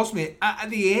of just lost me at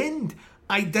the end.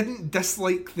 I didn't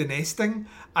dislike the nesting.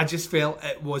 I just felt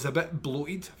it was a bit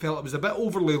bloated. Felt it was a bit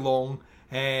overly long,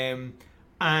 and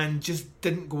just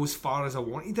didn't go as far as I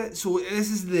wanted it. So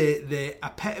this is the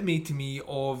epitome to me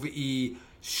of a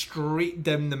straight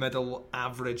down the middle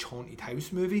average haunted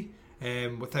house movie,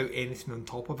 without anything on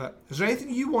top of it. Is there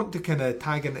anything you want to kind of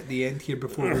tag in at the end here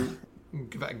before we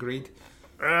give it a grade?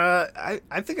 I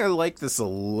think I like this a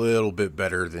little bit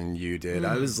better than you did.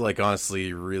 I was like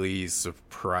honestly really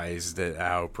surprised at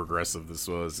how progressive this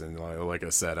was, and like I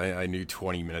said, I knew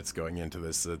 20 minutes going into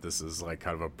this that this is like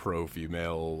kind of a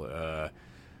pro-female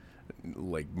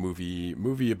like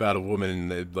movie about a woman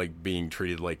that, like, being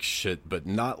treated like shit, but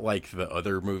not like the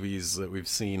other movies that we've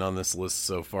seen on this list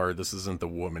so far. This isn't the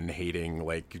woman hating,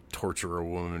 like, torture a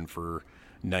woman for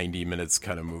 90 minutes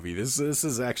kind of movie. This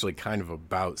is actually kind of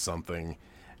about something.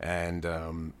 And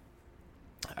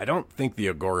I don't think the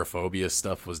agoraphobia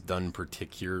stuff was done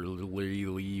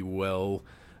particularly well.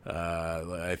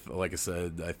 Like I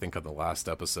said, I think on the last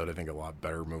episode, I think a lot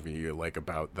better movie like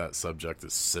about that subject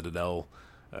is Citadel,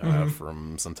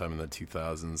 from sometime in the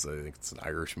 2000s. I think it's an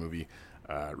Irish movie.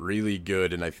 Really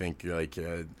good, and I think like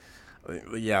the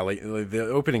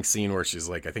opening scene where she's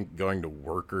like, I think going to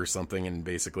work or something, and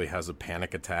basically has a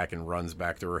panic attack and runs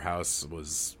back to her house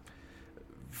was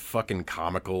fucking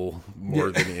comical more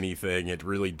than anything. It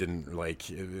really didn't like.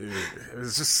 It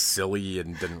was just silly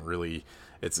and didn't really.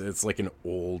 It's like an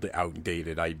old,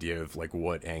 outdated idea of like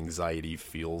what anxiety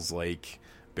feels like,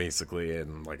 basically.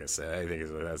 And like I said, I think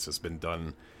that's just been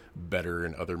done better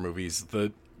in other movies.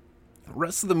 The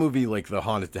rest of the movie, like the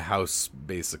haunted house,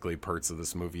 basically parts of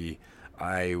this movie,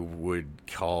 I would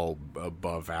call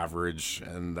above average,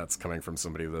 and that's coming from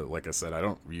somebody that, like I said, I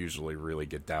don't usually really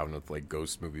get down with like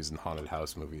ghost movies and haunted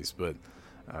house movies, but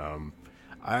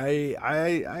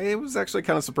I was actually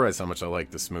kind of surprised how much I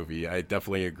like this movie. I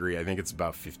definitely agree. I think it's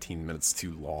about 15 minutes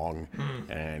too long,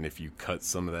 and if you cut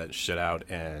some of that shit out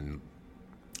and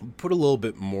put a little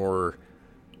bit more,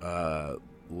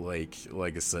 like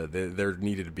I said, there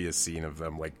needed to be a scene of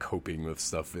them like coping with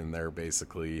stuff in there,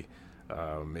 basically.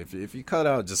 If you cut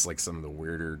out just like some of the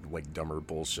weirder, like dumber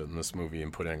bullshit in this movie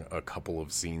and put in a couple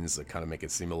of scenes that kind of make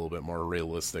it seem a little bit more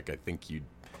realistic, I think you'd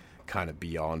kind of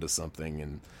be onto something.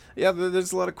 And yeah,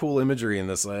 there's a lot of cool imagery in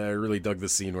this. I really dug the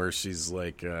scene where she's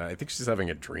like, I think she's having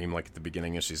a dream like at the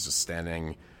beginning, and she's just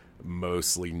standing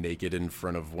mostly naked in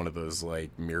front of one of those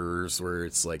like mirrors where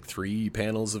it's like 3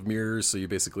 panels of mirrors, so you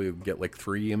basically get like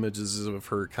 3 images of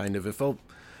her. Kind of, it felt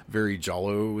very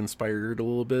Giallo inspired a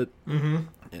little bit.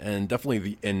 And definitely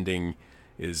the ending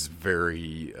is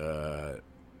very I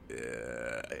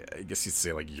guess you'd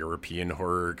say like European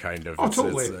horror kind of.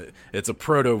 Totally. It's a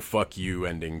proto fuck you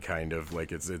ending, kind of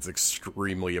like it's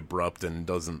extremely abrupt and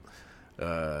doesn't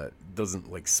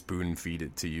like spoon feed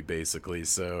it to you, basically.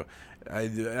 So I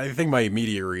think my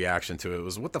immediate reaction to it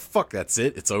was, what the fuck, that's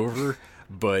it, it's over.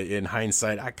 But in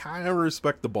hindsight, I kind of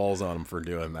respect the balls on him for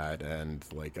doing that, and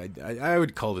like I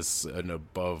would call this an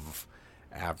above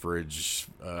average,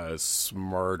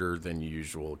 smarter than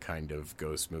usual kind of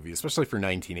ghost movie, especially for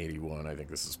 1981. I think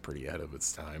this is pretty ahead of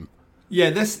its time. Yeah,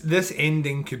 this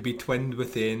ending could be twinned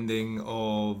with the ending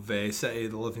of City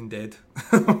of the Living Dead.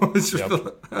 It's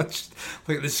just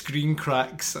like the screen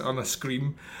cracks on a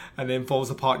scream and then falls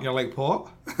apart, and you're like, what?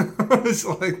 It's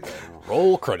like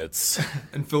roll credits,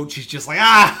 and Fulci's just like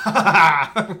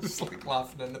just like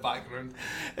laughing in the background.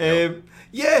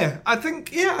 Yeah, I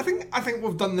think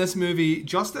we've done this movie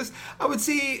justice. I would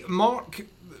say Mark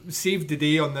saved the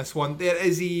day on this one. There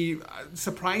is a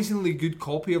surprisingly good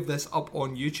copy of this up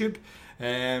on YouTube.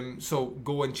 So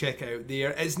go and check it out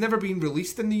there. It's never been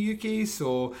released in the UK,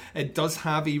 so it does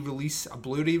have a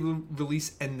Blu-ray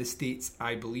release in the States,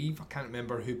 I believe. I can't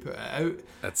remember who put it out.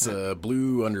 That's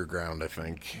Blue Underground, I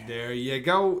think. There you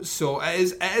go. So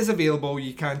it is available.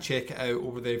 You can check it out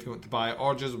over there if you want to buy it,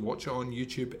 or just watch it on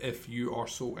YouTube if you are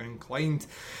so inclined.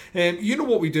 You know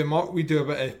what we do, Mark? We do a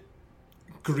bit of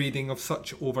grading of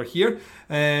such over here.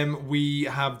 We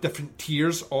have different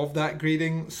tiers of that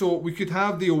grading. So we could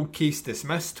have the old case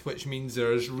dismissed, which means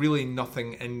there's really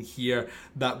nothing in here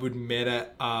that would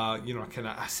merit kind of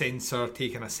a censor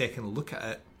taking a second look at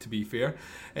it, to be fair.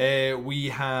 We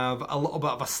have a little bit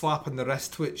of a slap on the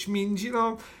wrist, which means,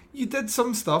 you did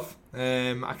some stuff.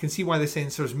 I can see why the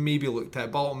censors maybe looked at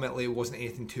it, but ultimately it wasn't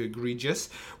anything too egregious.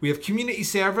 We have community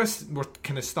service. We're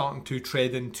kind of starting to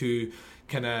tread into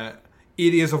kind of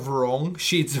areas of wrong,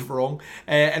 shades of wrong,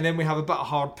 and then we have a bit of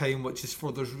hard time, which is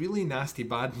for those really nasty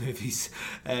bad movies,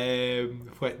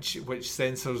 which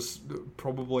censors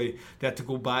probably they had to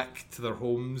go back to their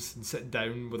homes and sit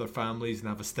down with their families and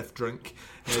have a stiff drink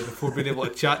before being able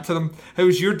to chat to them. How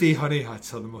was your day, honey? I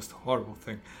saw the most horrible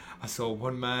thing. I saw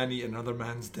one man eat another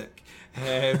man's dick.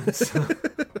 So,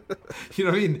 you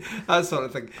know what I mean? That sort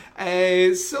of thing.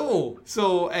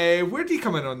 So where do you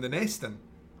come in on the nest then?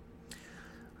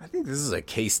 I think this is a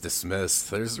case dismissed.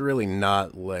 There's really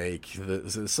not like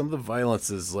some of the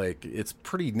violence is like it's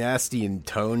pretty nasty in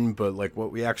tone, but like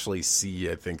what we actually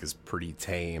see, I think, is pretty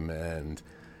tame, and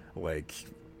like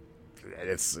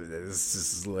it's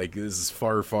just like this is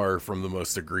far from the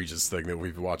most egregious thing that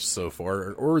we've watched so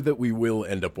far, or that we will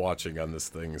end up watching on this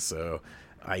thing. So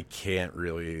I can't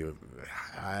really,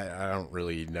 I don't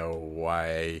really know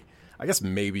why. I guess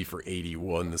maybe for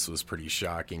 81 this was pretty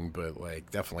shocking, but like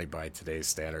definitely by today's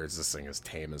standards this thing is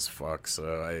tame as fuck.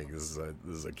 So I think this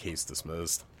is a case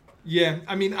dismissed. Yeah,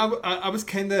 I mean, I was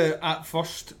kind of at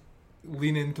first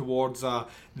leaning towards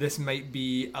this might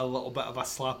be a little bit of a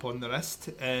slap on the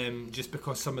wrist, just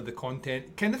because some of the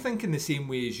content, kind of thinking the same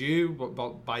way as you,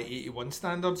 but by 81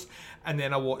 standards. And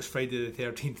then I watched Friday the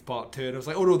 13th Part 2 and I was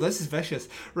like, oh no, this is vicious,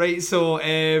 right? So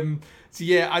So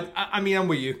yeah, I mean, I'm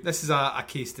with you. This is a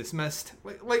case dismissed.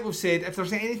 Like we've said, if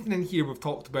there's anything in here we've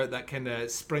talked about that kind of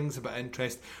springs a bit of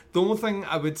interest, the only thing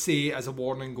I would say as a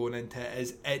warning going into it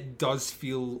is it does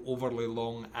feel overly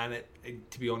long, and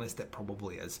it to be honest, it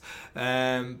probably is.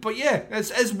 But yeah,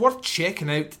 it's worth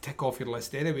checking out to tick off your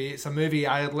list anyway. It's a movie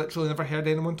I had literally never heard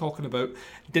anyone talking about,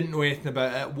 didn't know anything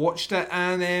about it, watched it,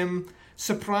 and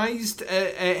surprised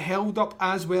it held up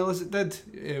as well as it did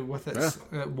with its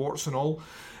warts and all.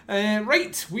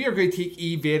 Right, we are going to take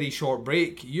a very short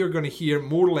break. You're going to hear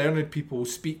more learned people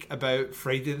speak about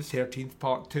Friday the 13th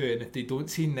Part 2, and if they don't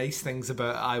say nice things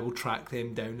about it, I will track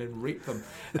them down and rape them.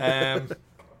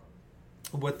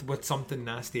 With something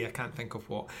nasty, I can't think of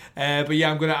what. But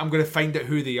yeah, I'm gonna find out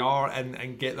who they are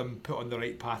and get them put on the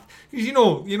right path. Because you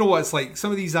know what it's like.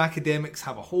 Some of these academics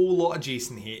have a whole lot of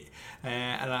Jason hate,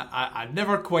 and I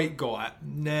never quite got it.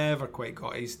 Never quite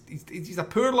got it. He's a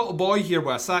poor little boy here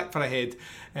with a sack for a head.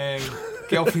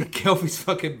 Gelfie's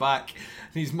fucking back.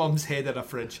 And his mum's head in a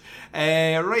fridge.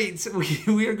 Right, so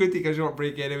we are going to take a short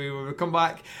break anyway. When we come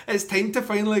back, it's time to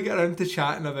finally get around to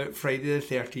chatting about Friday the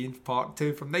 13th Part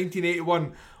 2 from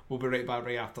 1981. We'll be right back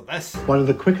right after this. One of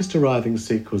the quickest arriving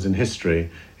sequels in history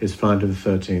is Friday the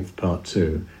 13th Part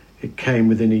 2. It came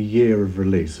within a year of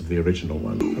release of the original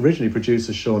one. Originally,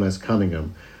 producer Sean S.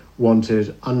 Cunningham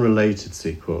wanted unrelated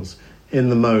sequels in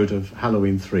the mode of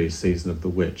Halloween 3 Season of the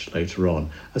Witch later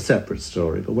on, a separate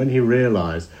story. But when he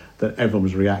realised that everyone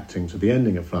was reacting to the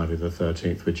ending of Friday the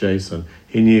 13th with Jason,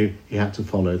 he knew he had to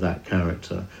follow that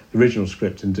character. The original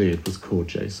script, indeed, was called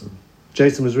Jason.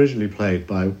 Jason was originally played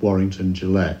by Warrington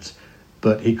Gillette,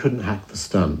 but he couldn't hack the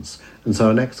stunts, and so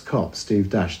an ex-cop, Steve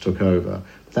Dash, took over.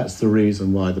 That's the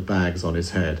reason why the bag's on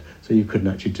his head, so you couldn't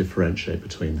actually differentiate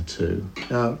between the two.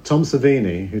 Now, Tom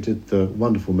Savini, who did the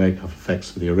wonderful makeup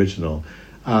effects for the original,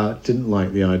 didn't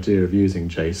like the idea of using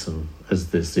Jason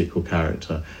as the sequel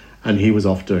character, and he was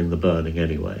off doing the burning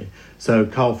anyway. So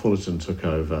Carl Fullerton took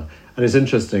over. And it's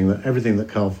interesting that everything that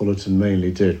Carl Fullerton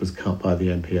mainly did was cut by the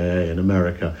MPAA in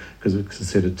America because it was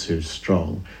considered too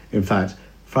strong. In fact,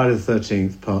 Friday the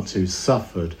 13th Part 2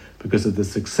 suffered because of the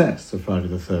success of Friday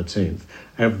the 13th.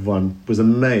 Everyone was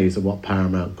amazed at what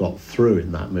Paramount got through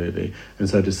in that movie, and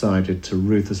so decided to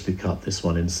ruthlessly cut this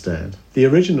one instead. The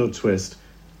original twist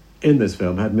in this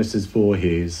film had Mrs.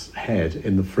 Voorhees' head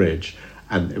in the fridge,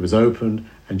 and it was opened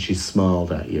and she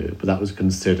smiled at you, but that was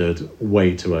considered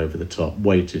way too over the top,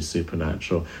 way too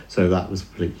supernatural, so that was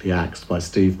completely axed by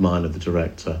Steve Miner, the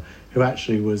director, who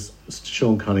actually was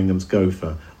Sean Cunningham's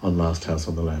gopher on Last House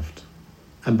on the Left.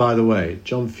 And by the way,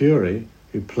 John Fury,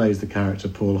 who plays the character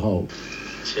Paul Holt,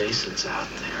 Jason's out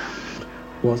there,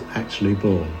 was actually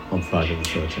born on Friday the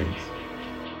 13th.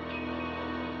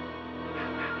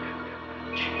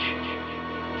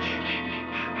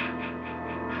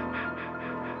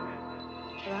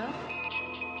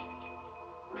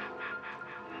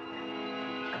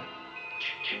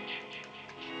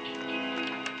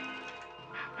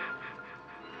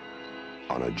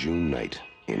 On a June night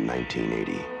in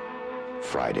 1980,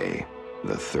 Friday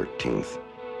the 13th,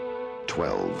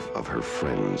 12 of her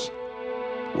friends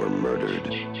were murdered.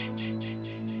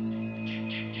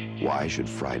 Why should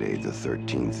Friday the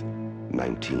 13th,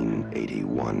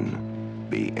 1981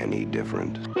 be any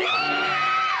different?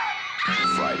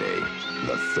 Friday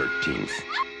the 13th,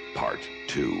 Part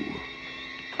 2.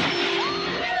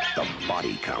 The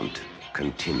body count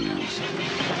continues.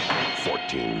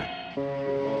 14.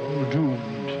 All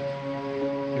doomed.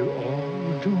 You're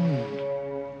all doomed.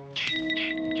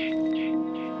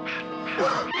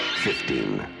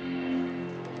 15.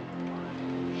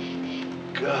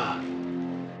 God.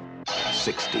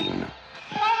 16.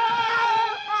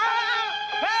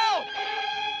 Help!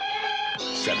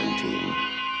 17.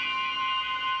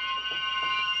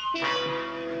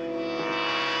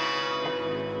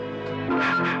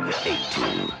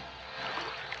 18.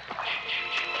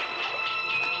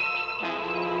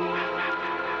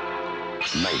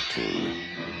 19.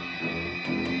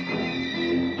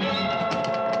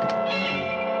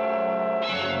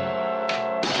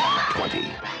 20.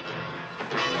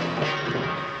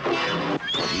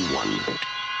 21.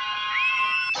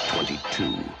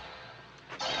 22.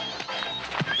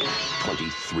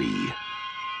 23.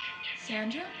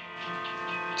 Sandra?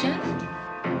 Jeff?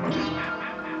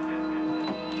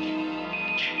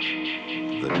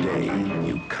 The day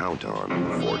you count on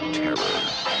for terror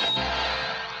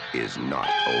is not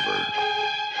over.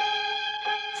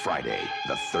 Friday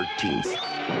the 13th,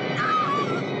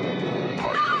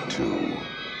 Part 2.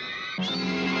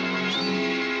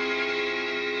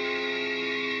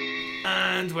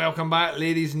 And welcome back,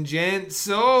 ladies and gents.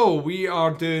 So, we are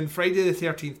doing Friday the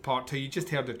 13th Part 2. You just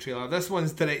heard the trailer. This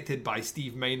one's directed by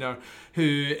Steve Miner, who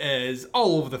is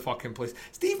all over the fucking place.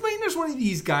 Steve Miner's one of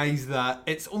these guys that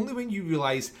it's only when you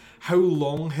realise how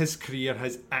long his career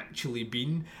has actually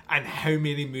been and how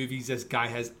many movies this guy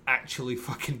has actually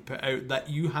fucking put out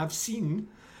that you have seen,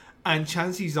 and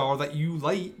chances are that you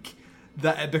like,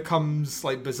 that it becomes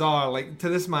like bizarre. Like, to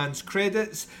this man's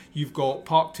credits, you've got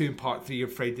Part 2 and Part 3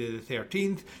 of Friday the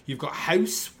 13th. You've got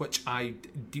House, which I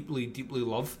deeply, deeply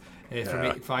love, from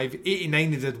 85.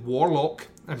 89 they did Warlock.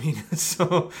 I mean,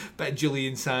 so bit of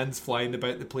Julian Sands flying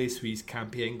about the place with his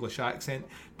campy English accent.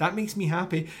 That makes me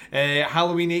happy.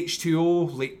 Halloween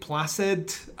H2O, Lake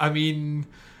Placid. I mean,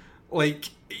 like,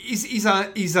 he's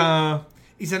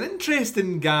an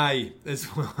interesting guy, is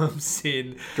what I'm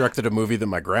saying. Directed a movie that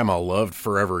my grandma loved,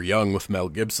 Forever Young, with Mel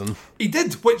Gibson. He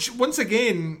did, which, once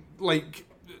again, like,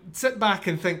 sit back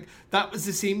and think, that was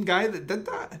the same guy that did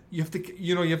that? You have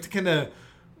to kind of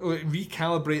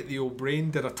recalibrate the old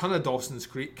brain. Did a ton of Dawson's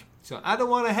Creek. So, I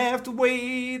don't want to have to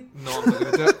wait. No, I'm not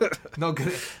going to do it.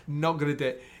 Not going to do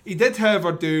it. He did,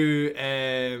 however, do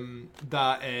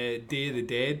that Day of the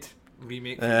Dead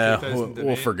remake from 2008.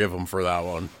 We'll forgive him for that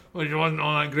one. Which wasn't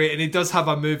all that great. And he does have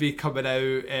a movie coming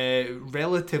out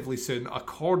relatively soon,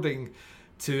 according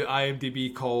to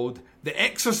IMDb, called The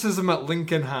Exorcism at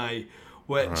Lincoln High,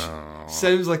 which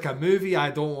sounds like a movie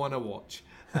I don't want to watch.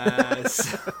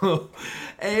 But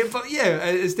yeah,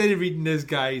 instead of reading this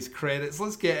guy's credits,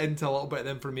 let's get into a little bit of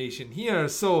information here.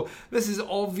 So this is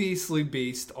obviously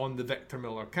based on the Victor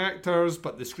Miller characters,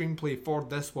 but the screenplay for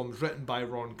this one was written by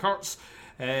Ron Kurtz.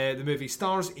 The movie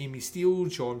stars Amy Steele,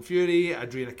 John Fury,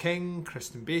 Adriana King,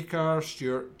 Kristen Baker,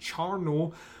 Stuart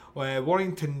Charno,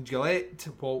 Warrington Gillette,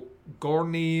 Walt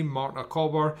Gorney, Marta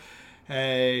Cobber,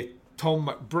 Tom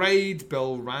McBride,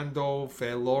 Bill Randolph,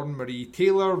 Lauren Marie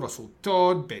Taylor, Russell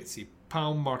Todd, Betsy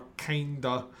Palmer,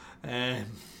 kinda. I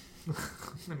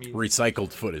mean,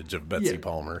 recycled footage of Betsy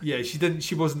Palmer. Yeah,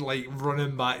 she wasn't like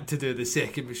running back to do the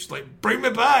second, but she's like, bring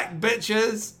me back,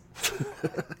 bitches.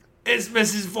 It's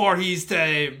Mrs. Voorhees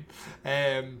time.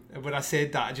 And when I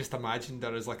said that, I just imagined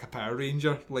her as like a Power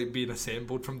Ranger, like being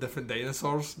assembled from different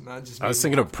dinosaurs. And that just I was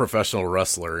thinking of professional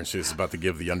wrestler, and she was about to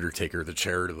give the Undertaker the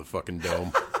chair to the fucking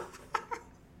dome.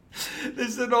 The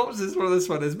synopsis for this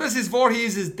one is: Mrs.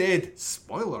 Voorhees is dead.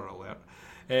 Spoiler alert.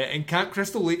 And Camp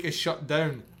Crystal Lake is shut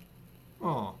down.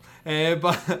 Oh,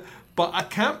 but a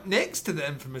camp next to the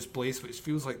infamous place, which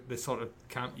feels like the sort of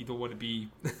camp you don't want to be.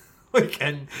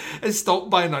 Is stopped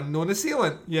by an unknown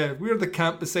assailant. Yeah, we're the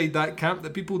camp beside that camp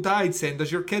that people died. Send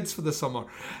us your kids for the summer.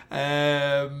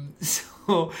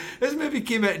 So this movie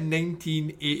came out in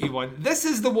 1981. This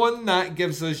is the one that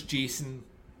gives us Jason,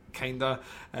 kinda.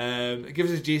 It gives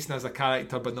us Jason as a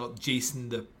character, but not Jason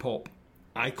the pop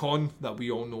icon that we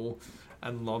all know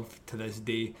and love to this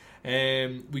day.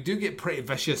 We do get pretty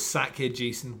vicious sackhead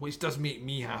Jason, which does make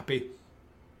me happy.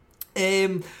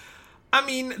 I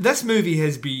mean, this movie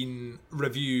has been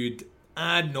reviewed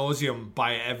ad nauseum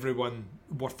by everyone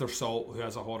worth their salt who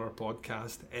has a horror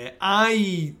podcast.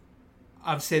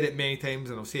 I've said it many times,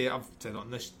 and I've said it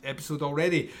on this episode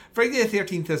already. Friday the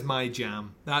 13th is my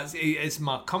jam. It's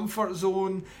my comfort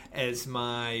zone. It's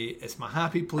my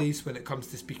happy place when it comes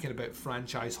to speaking about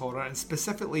franchise horror, and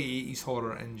specifically 80s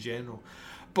horror in general.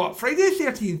 But Friday the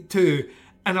 13th too,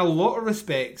 in a lot of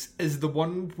respects, is the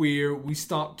one where we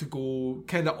start to go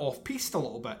kind of off-piste a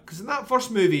little bit. Because in that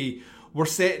first movie, we're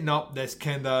setting up this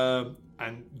kind of...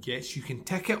 And yes, you can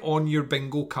tick it on your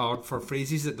bingo card for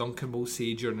phrases that Duncan will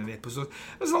say during an episode.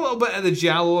 There's a little bit of the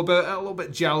giallo about it, a little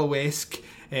bit giallo-esque,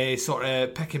 sort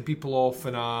of picking people off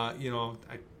in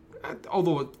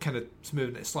although it kind of is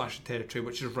moving into slasher territory,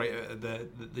 which is right out of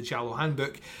the giallo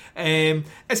handbook.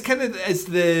 It's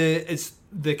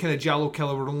the kind of giallo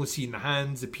killer. We're only seeing the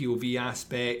hands, the POV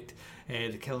aspect.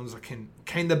 The killings are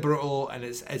kind of brutal, and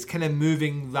it's kind of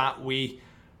moving that way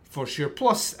for sure.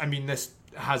 Plus, I mean, this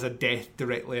has a death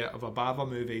directly out of a Bava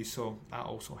movie, so that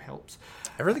also helps.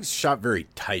 Everything's shot very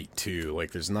tight too.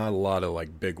 Like, there's not a lot of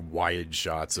like big wide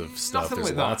shots of stuff. Nothing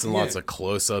There's like lots that, and lots yeah. of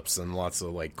close-ups and lots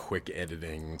of like quick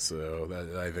editing. So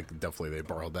I think definitely they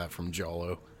borrowed that from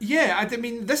Giallo. Yeah, I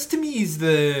mean, this to me is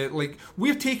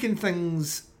we're taking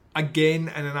things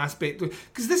again in an aspect,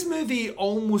 because this movie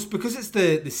almost, because it's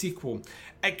the sequel,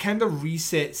 it kind of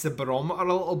resets the barometer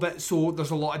a little bit. So there's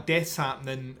a lot of deaths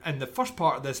happening in the first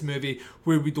part of this movie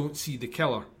where we don't see the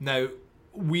killer. Now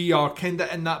we are kind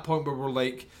of in that point where we're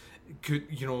like, who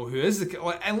is the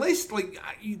killer? Unless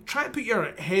you try to put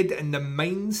your head in the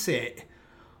mindset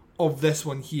of this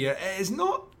one here, it is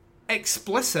not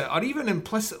explicit or even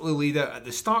implicitly laid out at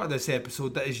the start of this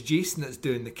episode that it's Jason that's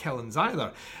doing the killings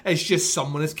either. It's just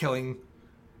someone is killing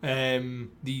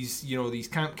these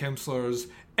camp counselors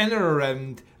in or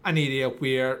around an area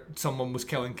where someone was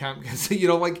killing camp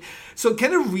counselors. So it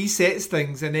kind of resets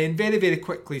things, and then very, very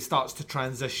quickly starts to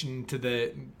transition to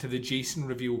the Jason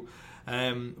reveal,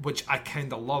 which I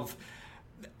kind of love.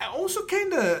 It also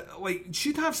kind of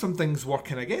should have some things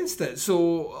working against it.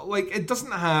 So it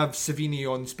doesn't have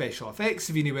Savini on special effects.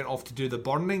 Savini went off to do the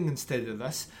burning instead of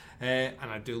this, and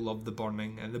I do love the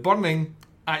burning. And the burning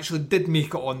actually did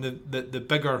make it on the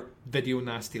bigger video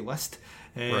nasty list.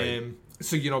 Right.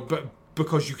 So but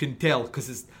because you can tell, because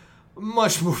it's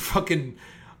much more fucking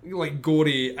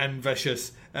gory and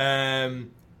vicious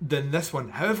than this one.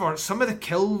 However, some of the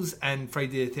kills in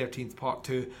Friday the 13th Part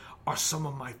 2 are some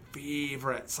of my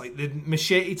favourites. Like the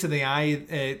machete to the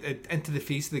eye, into the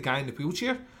face of the guy in the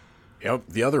wheelchair. Yep,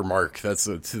 the other Mark. That's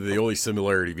the only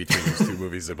similarity between these two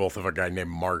movies. They both have a guy named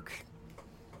Mark.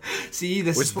 See,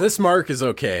 this Mark is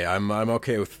okay. I'm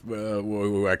okay with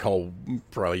who I call,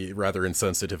 probably rather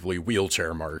insensitively,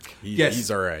 wheelchair Mark. He's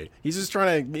all right. He's just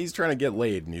trying to get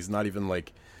laid, and he's not even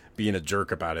being a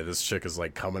jerk about it. This chick is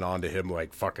coming on to him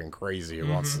fucking crazy and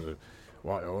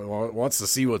wants to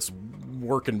see what's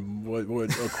working,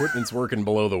 what equipment's working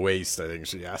below the waist. I think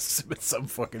she asks him at some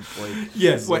fucking point.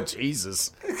 Yes,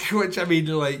 Jesus. Which I mean,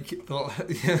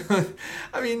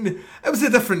 I mean, it was a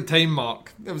different time,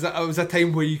 Mark. It was a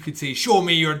time where you could say, "Show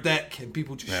me your dick," and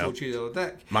people just showed you their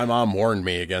dick. My mom warned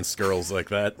me against girls like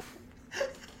that.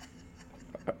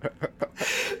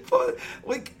 But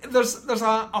there's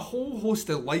a whole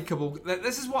host of likable.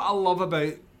 This is what I love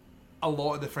about a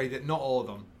lot of the Friday, not all of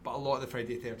them, but a lot of the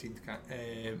Friday the 13th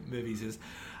movies is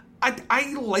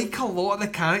I like a lot of the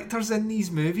characters in these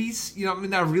movies. You know what I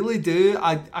mean? I really do.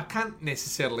 I can't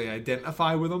necessarily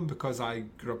identify with them because I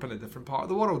grew up in a different part of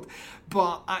the world,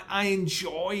 but I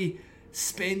enjoy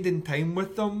spending time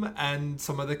with them, and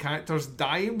some of the characters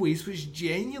die in ways which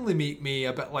genuinely make me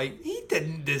a bit he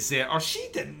didn't deserve, or she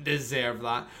didn't deserve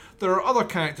that. There are other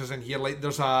characters in here,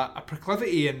 there's a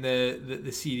proclivity in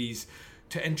the series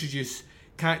to introduce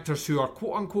characters who are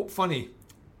quote-unquote funny,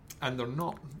 and they're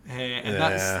not.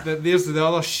 There's the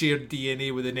other shared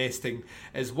DNA with the nesting,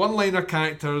 is one-liner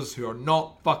characters who are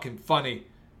not fucking funny.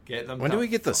 Get them. When do we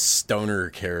get the stoner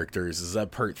characters? Is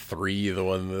that part 3, the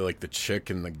one the chick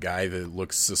and the guy that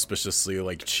looks suspiciously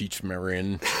like Cheech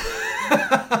Marin?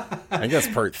 I think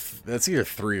that's either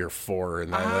 3 or 4,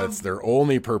 and that's their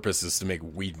only purpose is to make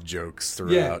weed jokes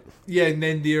throughout. Yeah, and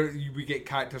then we get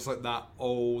characters like that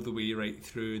all the way right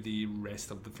through the rest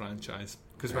of the franchise,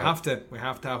 because we have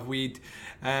to have weed,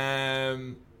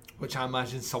 which I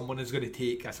imagine someone is going to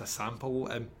take as a sample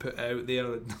and put out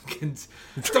there. Duncan's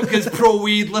pro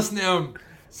weed. Listen to him.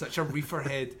 Such a reefer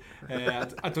head.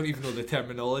 I don't even know the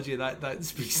terminology that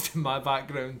speaks to my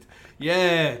background.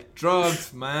 Yeah,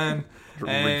 drugs, man.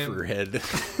 Reefer head.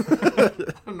 I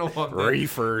don't know what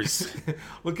reefers.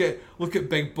 Look at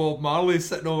Big Bob Marley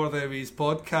sitting over there with his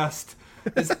podcast.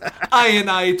 It's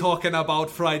I talking about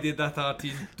Friday the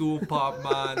 13th, two-part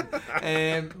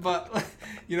man. But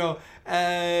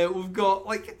we've got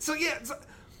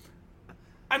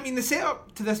I mean, the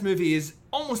setup to this movie is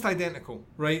almost identical,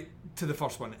 right, to the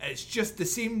first one. It's just the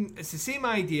same. It's the same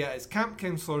idea. It's camp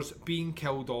counselors being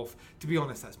killed off. To be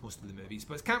honest, that's most of the movies.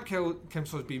 But it's camp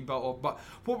counselors being built off. But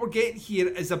what we're getting here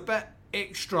is a bit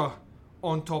extra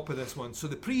on top of this one. So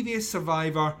the previous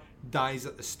survivor dies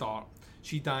at the start.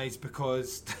 She dies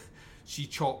because she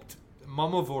chopped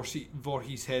Mama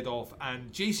Voorhees' head off,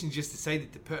 and Jason just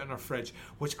decided to put it in her fridge,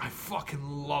 which I fucking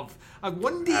love.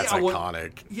 One day that's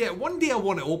iconic. One day I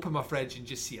want to open my fridge and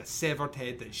just see a severed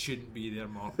head that shouldn't be there,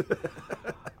 Mark.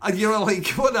 And you're like,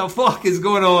 what the fuck is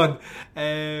going on?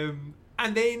 And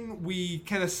then we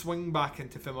kind of swing back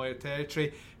into familiar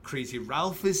territory. Crazy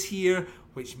Ralph is here,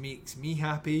 which makes me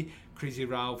happy. Crazy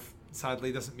Ralph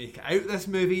sadly doesn't make it out this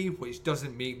movie, which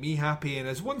doesn't make me happy. And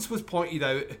as once was pointed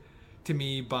out to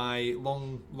me by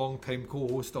long time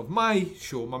co-host of my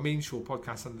show, my main show,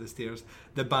 Podcast Under the Stairs,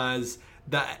 the Baz,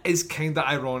 that is kind of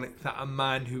ironic that a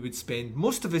man who would spend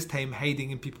most of his time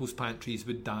hiding in people's pantries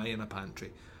would die in a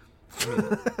pantry.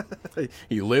 I mean,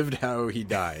 he lived how he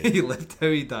died. He lived how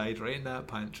he died, right in that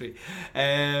pantry.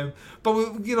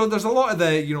 But there's a lot of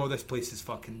this place is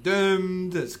fucking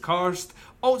doomed, it's cursed.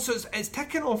 Also, it's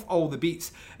ticking off all the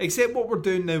beats, except what we're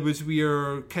doing now is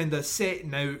we're kind of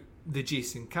setting out the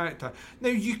Jason character. Now,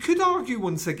 you could argue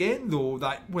once again, though,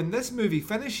 that when this movie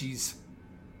finishes,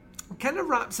 it kind of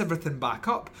wraps everything back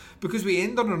up, because we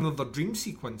end on another dream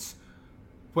sequence,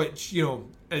 which,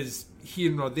 is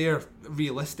here nor there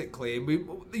realistically.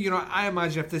 And I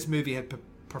imagine if this movie had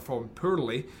performed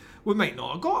poorly, we might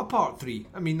not have got a part 3.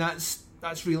 I mean, that's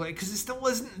really, because it still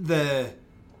isn't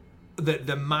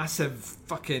the massive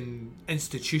fucking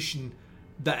institution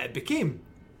that it became.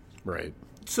 Right.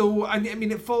 So, I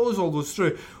mean, it follows all those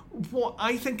through. What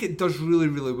I think it does really,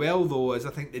 really well, though, is I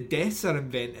think the deaths are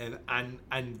inventive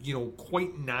and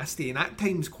quite nasty, and at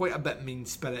times quite a bit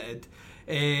mean-spirited.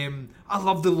 I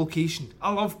love the location.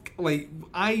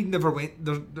 I never went,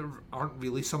 there aren't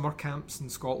really summer camps in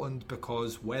Scotland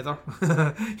because weather, you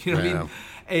know what I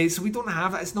mean? So we don't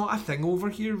have it. It's not a thing over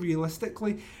here,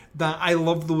 realistically. That I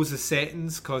love those as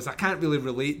settings because I can't really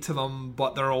relate to them,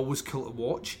 but they're always cool to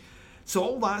watch. So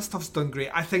all that stuff's done great.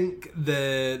 I think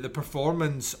the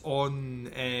performance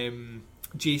on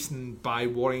Jason by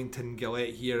Warrington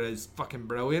Gillette here is fucking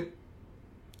brilliant.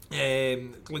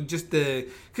 Because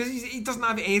he doesn't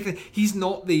have anything. He's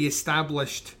not the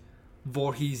established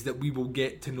Voorhees that we will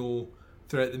get to know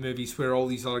throughout the movies, where all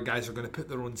these other guys are going to put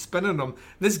their own spin on him.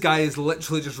 This guy is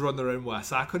literally just running around with a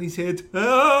sack on his head,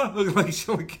 like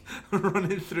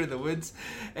running through the woods.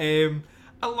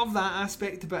 I love that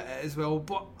aspect about it as well.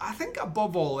 But I think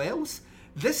above all else,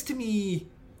 this to me,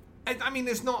 I mean,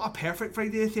 it's not a perfect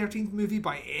Friday the 13th movie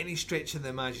by any stretch of the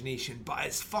imagination, but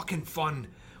it's fucking fun.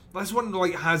 This one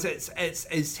has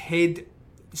its head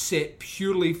set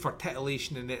purely for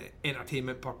titillation and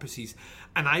entertainment purposes,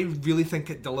 and I really think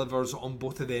it delivers on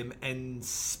both of them in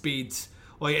spades.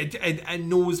 It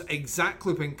knows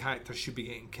exactly when characters should be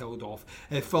getting killed off.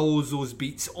 It follows those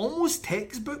beats almost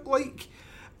textbook-like.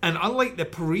 And unlike the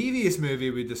previous movie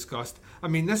we discussed, I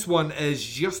mean, this one is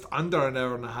just under an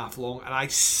hour and a half long, and I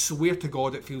swear to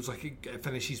God it feels like it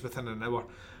finishes within an hour.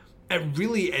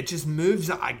 It just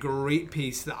moves at a great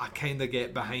pace that I kind of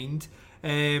get behind.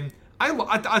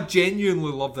 I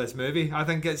genuinely love this movie. I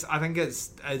think it's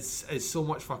so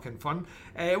much fucking fun.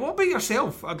 What about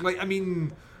yourself? I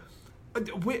mean,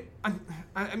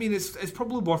 it's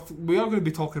probably worth. We are going to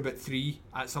be talking about 3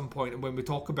 at some point, and when we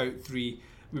talk about 3,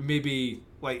 we maybe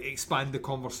expand the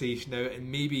conversation out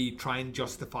and maybe try and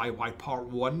justify why part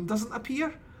 1 doesn't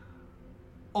appear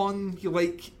on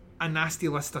a nasty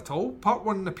list at all. Part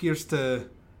 1 appears to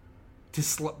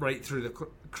slip right through the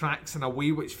cracks in a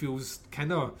way which feels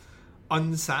kind of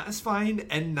unsatisfying,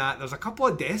 in that there's a couple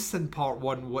of deaths in part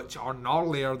 1 which are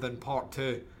gnarlier than part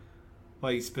 2.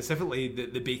 Specifically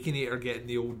the Baconator getting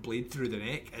the old blade through the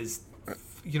neck is,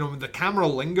 when the camera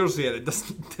lingers there, it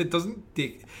doesn't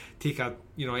take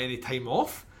any time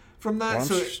off from that. Well,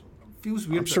 so it feels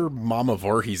weird. I'm sure Mama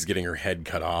Voorhees getting her head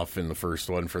cut off in the first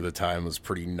one for the time was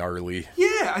pretty gnarly.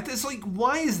 Yeah, it's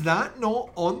why is that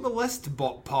not on the list,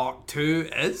 but part 2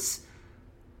 is?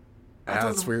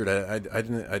 That's weird.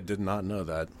 I did not know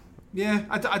that. Yeah,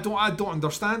 I don't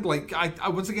understand. I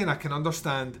once again, I can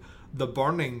understand The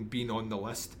Burning being on the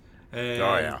list.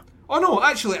 Oh no,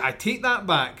 actually, I take that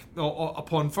back.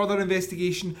 Upon further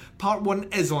investigation, part 1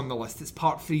 is on the list. It's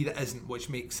part 3 that isn't, which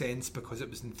makes sense because it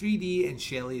was in 3D and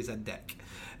Shelley is a dick.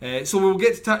 So we'll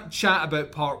get to chat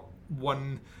about part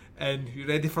 1. And you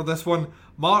ready for this one?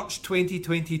 March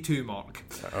 2022, Mark.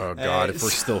 Oh God, if we're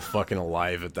still fucking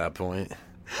alive at that point.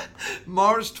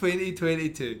 March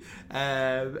 2022.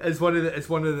 It's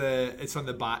on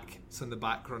the back. It's on the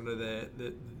back run of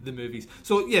the movies.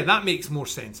 So yeah, that makes more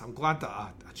sense. I'm glad that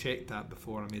I checked that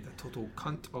before I made a total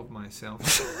cunt of myself.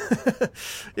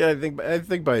 Yeah, I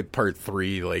think by part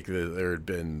 3, there had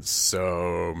been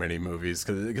so many movies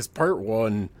because part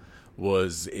 1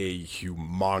 was a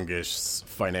humongous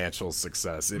financial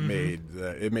success. It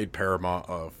made Paramount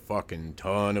a fucking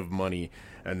ton of money.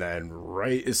 And then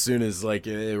right as soon as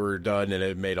they were done and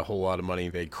it made a whole lot of money,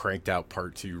 they cranked out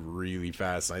part 2 really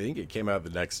fast. I think it came out the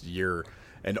next year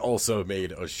and also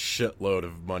made a shitload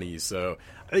of money. So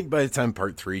I think by the time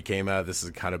part 3 came out, this has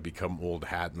kind of become old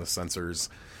hat, and the censors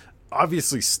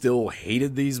obviously still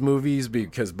hated these movies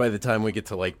because by the time we get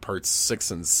to parts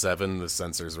 6 and 7, the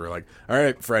censors were like, all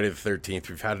right, Friday the 13th,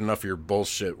 we've had enough of your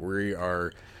bullshit. We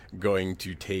are going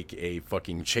to take a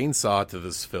fucking chainsaw to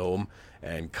this film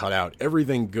and cut out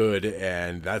everything good,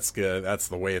 and that's good. That's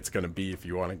the way it's going to be if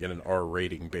you want to get an R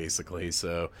rating, basically.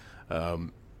 So,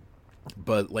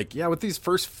 but with these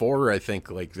first 4, I think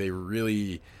they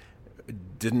really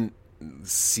didn't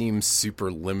seem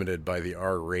super limited by the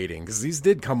R rating, because these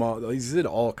did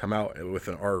all come out with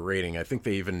an R rating. I think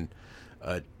they even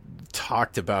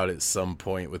talked about at some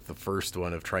point with the first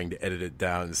one of trying to edit it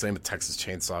down. The same with Texas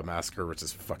Chainsaw Massacre, which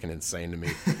is fucking insane to me.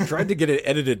 Tried to get it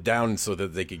edited down so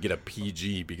that they could get a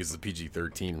PG because the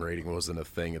PG-13 rating wasn't a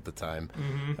thing at the time,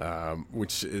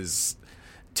 which is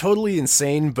totally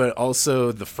insane, but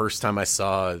also the first time I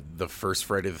saw the first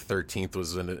Friday the 13th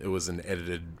was when it was an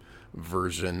edited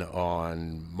version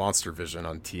on Monster Vision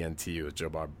on TNT with Joe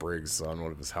Bob Briggs on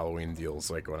one of his Halloween deals,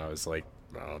 like when I was like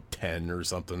 10 or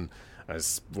something.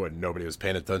 When nobody was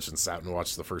paying attention, sat and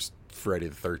watched the first Friday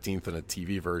the 13th in a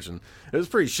TV version. It was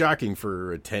pretty shocking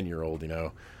for a 10-year-old, you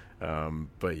know.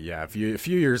 But yeah, a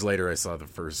few years later, I saw the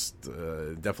first,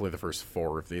 definitely the first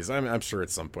 4 of these. I'm sure at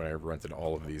some point I rented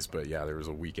all of these, but yeah, there was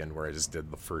a weekend where I just did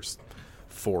the first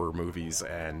 4 movies,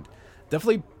 and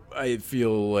definitely I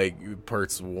feel like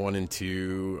parts 1 and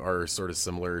 2 are sort of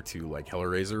similar to like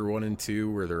Hellraiser 1 and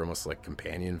 2, where they're almost like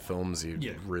companion films.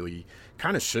 You really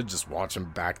kind of should just watch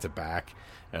them back to back.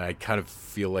 And I kind of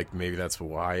feel like maybe that's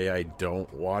why I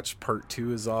don't watch part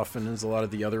 2 as often as a lot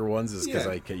of the other ones, is because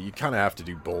you kind of have to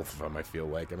do both of them, I feel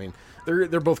like. I mean,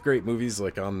 they're both great movies,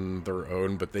 like, on their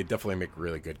own, but they definitely make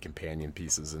really good companion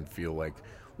pieces and feel like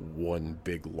one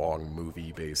big, long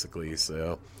movie, basically.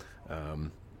 So,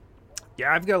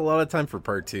 yeah, I've got a lot of time for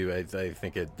part 2. I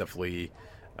think it definitely...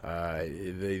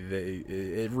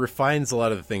 it refines a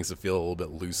lot of the things that feel a little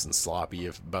bit loose and sloppy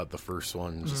about the first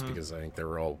one, just because I think they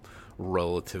were all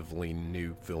relatively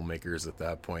new filmmakers at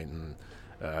that point. And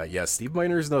yeah, Steve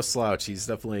Miner's no slouch. He's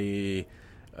definitely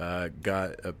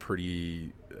got a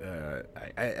pretty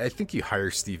I think you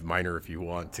hire Steve Miner if you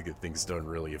want to get things done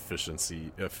really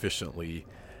efficiently.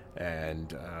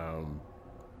 And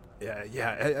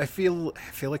I feel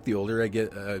like the older I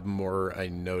get, more I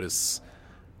notice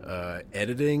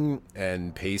editing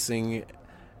and pacing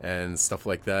and stuff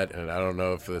like that. And I don't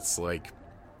know if it's like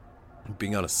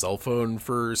being on a cell phone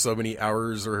for so many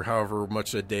hours or however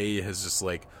much a day has just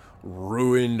like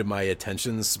ruined my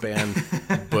attention span,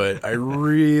 but I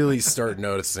really start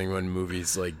noticing when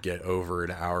movies like get over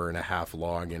an hour and a half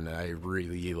long, and I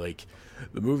really like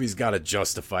the movie's got to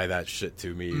justify that shit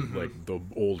to me. Like the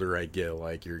older I get,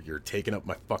 like you're taking up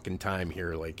my fucking time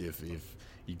here. Like if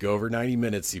you go over 90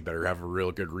 minutes, you better have a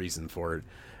real good reason for it.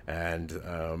 And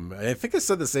I think I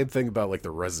said the same thing about like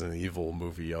the Resident Evil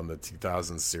movie on the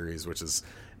 2000s series, which is,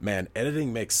 man,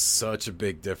 editing makes such a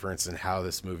big difference in how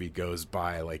this movie goes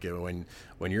by. Like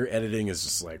when your editing is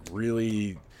just like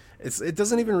really, it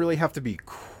doesn't even really have to be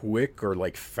quick or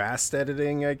like fast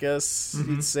editing, I guess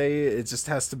you'd say. It just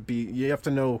has to be, you have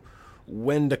to know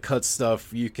when to cut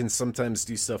stuff. You can sometimes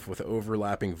do stuff with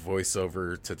overlapping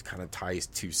voiceover to kind of tie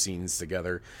 2 scenes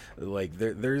together. Like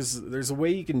there's a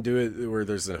way you can do it where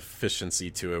there's an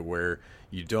efficiency to it where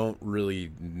you don't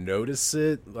really notice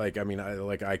it. Like, I mean,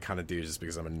 I kind of do, just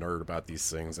because I'm a nerd about these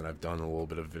things, and I've done a little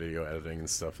bit of video editing and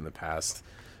stuff in the past.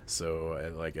 So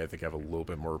I think I have a little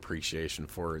bit more appreciation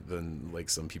for it than like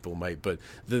some people might. But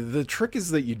the trick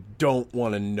is that you don't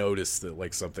want to notice that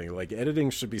like something like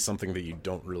editing should be something that you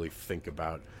don't really think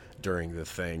about during the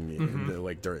thing,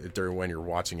 like during when you're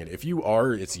watching it. If you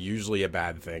are, it's usually a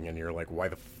bad thing, and you're like, why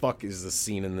the fuck is this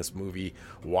scene in this movie?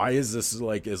 Why is this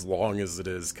like as long as it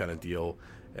is, kind of deal?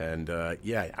 And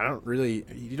yeah,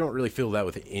 you don't really feel that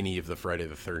with any of the Friday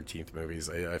the 13th movies.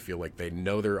 I feel like they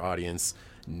know their audience.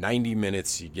 90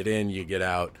 minutes, you get in, you get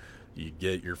out, you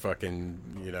get your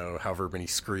fucking, however many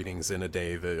screenings in a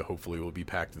day that hopefully will be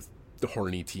packed with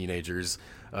horny teenagers.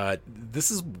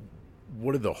 This is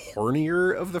one of the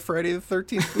hornier of the Friday the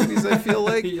 13th movies, I feel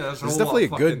like. Yeah, there's definitely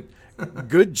a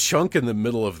good chunk in the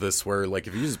middle of this where, like,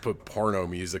 if you just put porno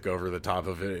music over the top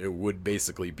of it, it would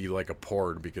basically be like a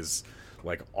porn, because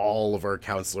like all of our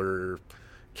counselor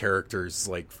characters,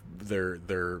 like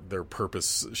their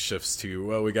purpose shifts to,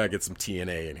 well, we gotta get some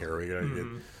TNA in here, we gotta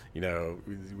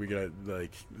get, we gotta,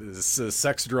 like,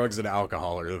 sex, drugs, and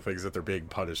alcohol are the things that they're being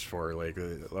punished for, like,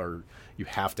 or you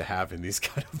have to have in these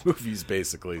kind of movies,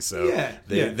 basically. So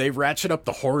they ratchet up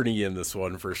the horny in this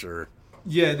one for sure.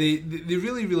 Yeah, they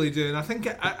really, really do. And I think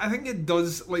it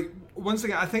does, like, once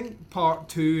again, I think part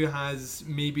 2 has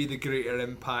maybe the greater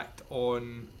impact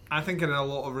on, I think in a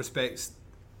lot of respects,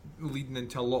 leading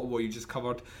into a lot of what you just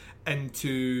covered,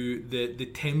 into the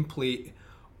template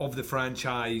of the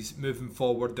franchise moving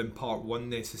forward than part 1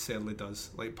 necessarily does.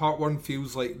 Like, part 1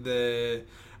 feels like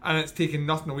and it's taking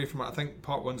nothing away from it. I think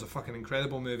part 1's a fucking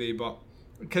incredible movie, but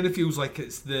it kind of feels like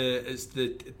it's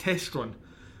the test run,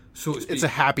 so to speak. It's a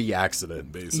happy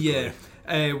accident, basically.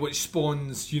 Yeah, which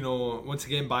spawns, once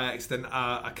again by accident,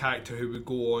 a character who would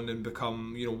go on and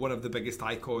become, one of the biggest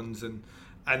icons in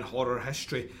horror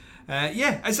history.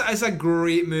 It's a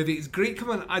great movie. It's great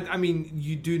coming. I mean,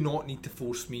 you do not need to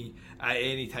force me at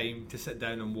any time to sit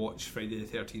down and watch Friday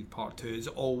the 13th Part 2. It's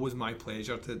always my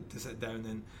pleasure to sit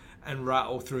down and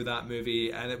rattle through that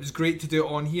movie, and it was great to do it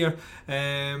on here.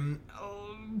 When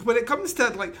it comes to,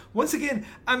 like, once again,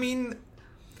 I mean,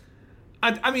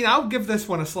 I mean, I'll give this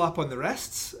one a slap on the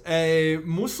wrists,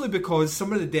 mostly because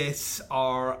some of the deaths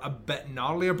are a bit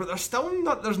gnarlier, but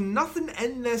there's nothing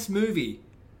in this movie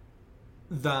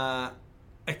that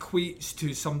equates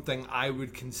to something I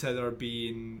would consider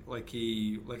being like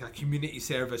a community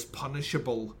service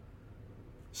punishable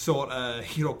sort of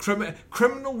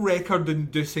criminal record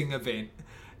inducing event.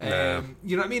 Nah.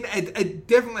 You know what I mean? It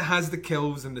definitely has the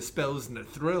kills and the spills and the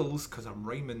thrills, because I'm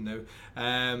rhyming now.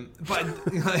 But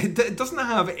it doesn't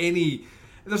have any...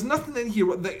 There's nothing in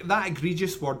here, that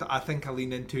egregious word that I think I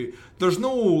lean into. There's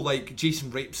no, like, Jason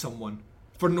rapes someone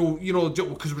for no,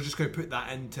 because we're just going to put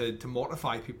that in to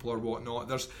mortify people or whatnot.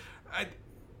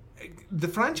 The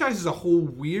franchise as a whole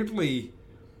weirdly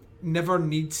never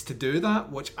needs to do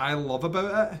that, which I love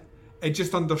about it. It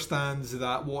just understands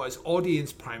that what its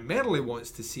audience primarily wants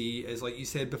to see is, like you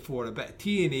said before, a bit of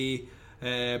TNA,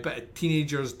 a bit of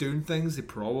teenagers doing things they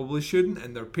probably shouldn't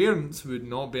and their parents would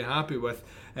not be happy with,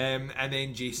 and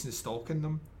then Jason stalking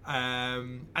them.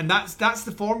 And that's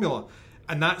the formula.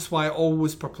 And that's why it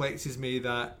always perplexes me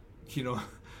that,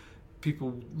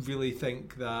 people really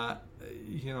think that,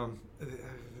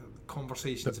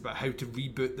 conversations about how to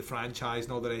reboot the franchise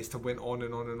and all the rest have went on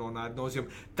and on and on ad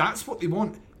nauseum. That's what they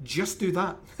want. Just do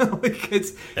that.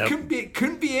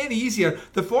 Couldn't be any easier.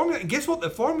 The formula. Guess what? The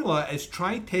formula is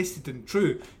tried, tested, and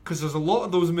true. Because there's a lot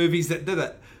of those movies that did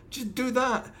it. Just do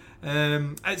that.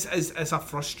 It's a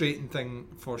frustrating thing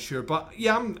for sure. But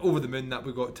yeah, I'm over the moon that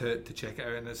we got to check it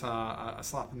out, and it's a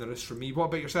slap in the wrist for me. What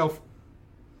about yourself?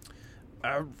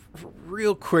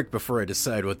 Real quick before I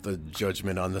decide what the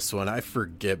judgment on this one, I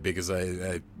forget because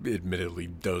I admittedly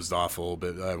dozed off a little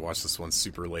bit. I watched this one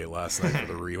super late last night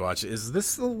for the rewatch. Is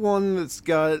this the one that's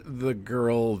got the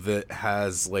girl that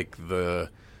has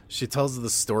she tells the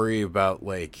story about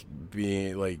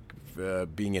being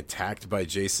attacked by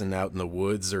Jason out in the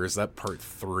woods, or is that part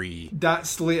 3?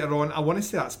 That's later on. I want to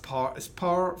say that's part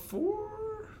 4?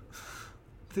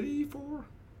 3, 4?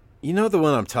 You know the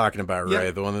one I'm talking about, right?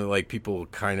 Yep. The one that people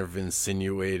kind of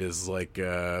insinuate is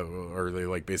or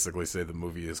they basically say the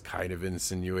movie is kind of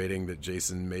insinuating that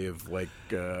Jason may have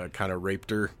kind of raped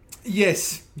her.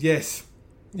 Yes.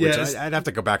 Which I'd have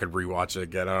to go back and rewatch it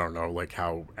again. I don't know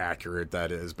how accurate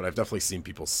that is, but I've definitely seen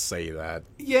people say that.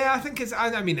 Yeah, I think it's.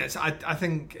 I mean, it's. I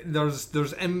think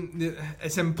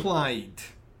it's implied.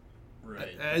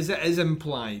 Right. It is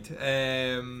implied.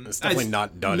 It's definitely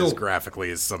not done as graphically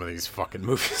as some of these fucking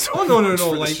movies. Oh no!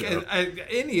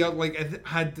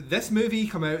 Had this movie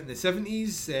come out in the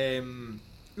 70s, it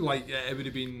would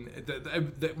have been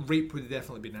the rape would have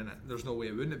definitely been in it. There's no way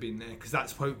it wouldn't have been there, because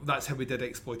that's how we did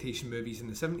exploitation movies in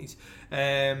the 70s.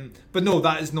 But no,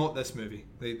 that is not this movie.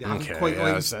 They haven't quite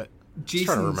Jason's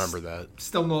trying to remember that.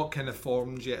 Still not kind of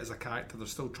formed yet as a character. They're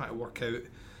still trying to work out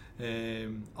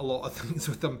a lot of things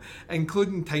with them,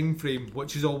 including time frame,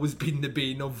 which has always been the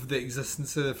bane of the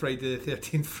existence of the Friday the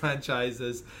 13th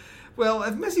franchises. Well,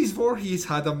 if Mrs. Voorhees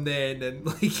had him then, and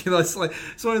it's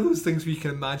one of those things where you can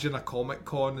imagine a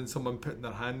Comic-Con and someone putting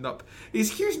their hand up.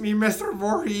 Excuse me, Mr.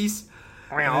 Voorhees.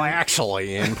 Well,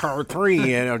 actually, in part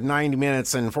 3, 90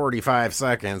 minutes and 45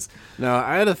 seconds. No,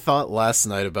 I had a thought last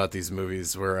night about these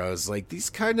movies where I was like, these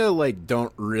kind of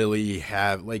don't really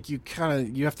have, you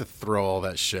have to throw all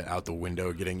that shit out the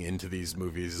window getting into these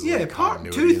movies. Yeah, part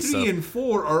 2, 3, and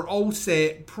 4 are all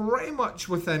set pretty much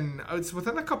within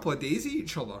a couple of days of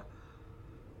each other.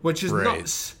 Which is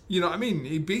nuts. You know what I mean?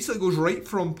 He basically goes right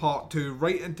from part 2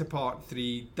 right into part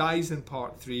 3, dies in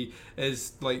part 3,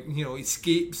 is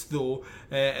escapes though,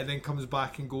 and then comes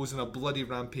back and goes on a bloody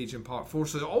rampage in part 4.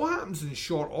 So it all happens in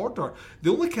short order. The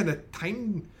only kind of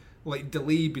time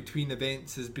delay between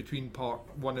events is between part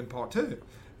 1 and part 2.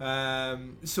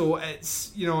 So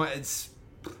it's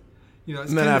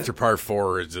and then after part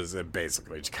 4, it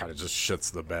basically kind of just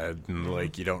shits the bed,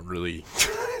 and you don't really,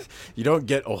 you don't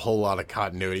get a whole lot of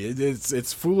continuity.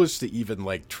 It's foolish to even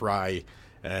try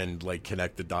and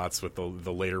connect the dots with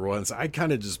the later ones. I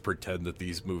kind of just pretend that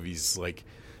these movies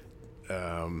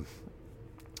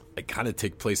kind of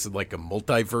take place in a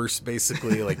multiverse,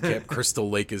 basically. Camp Crystal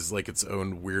Lake is its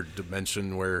own weird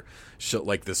dimension where shit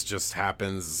like this just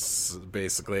happens,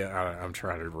 basically. I'm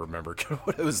trying to remember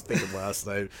what I was thinking last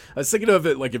night. I was thinking of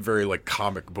it in very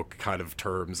comic book kind of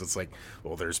terms. It's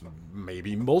well, there's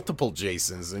maybe multiple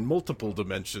Jasons in multiple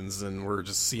dimensions, and we're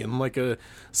just seeing a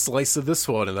slice of this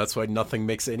one, and that's why nothing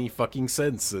makes any fucking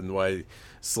sense, and why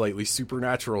slightly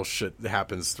supernatural shit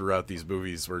happens throughout these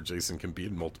movies where Jason can be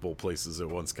in multiple places at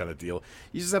once, kind of deal.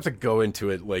 You just have to go into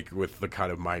it with the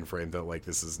kind of mind frame that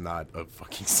this is not a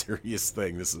fucking serious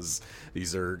thing.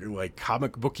 These are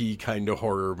comic booky kind of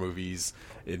horror movies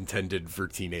intended for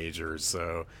teenagers.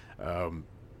 So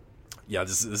Yeah,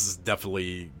 this is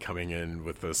definitely coming in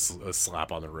with a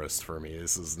slap on the wrist for me.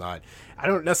 This is not... I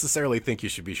don't necessarily think you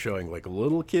should be showing, like,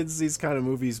 little kids these kind of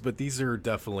movies, but these are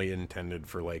definitely intended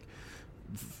for, like,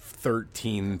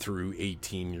 13 through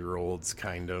 18-year-olds,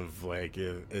 kind of. Like,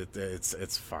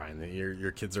 it's fine.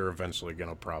 Your kids are eventually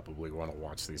going to probably want to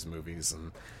watch these movies,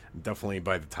 and definitely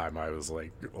by the time I was,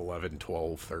 like, 11,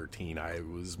 12, 13, I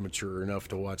was mature enough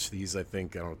to watch these, I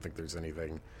think. I don't think there's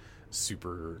anything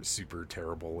super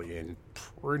terrible in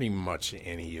pretty much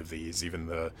any of these, even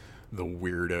the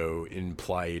weirdo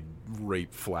implied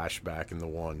rape flashback in the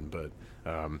one. But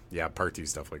yeah, part 2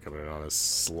 is definitely coming in on a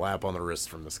slap on the wrist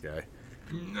from this guy.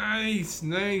 Nice.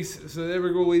 So there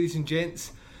we go, ladies and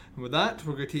gents. And with that,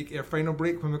 we're going to take our final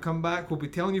break. When we come back, we'll be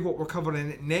telling you what we're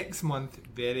covering next month.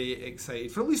 Very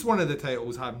excited for at least one of the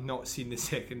titles. I have not seen the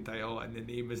second title, and the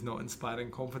name is not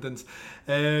inspiring confidence.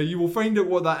 You will find out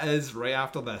what that is right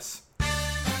after this.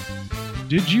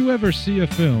 Did you ever see a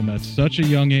film at such a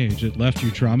young age it left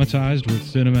you traumatized with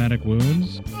cinematic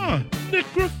wounds?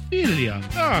 Necrophilia.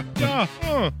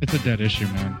 It's a dead issue,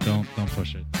 man. Don't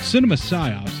push it. Cinema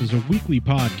Psyops is a weekly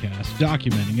podcast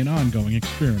documenting an ongoing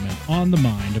experiment on the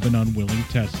mind of an unwilling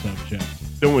test subject.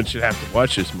 No one should have to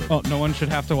watch this movie. Oh, no one should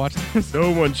have to watch this?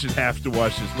 No one should have to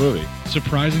watch this movie.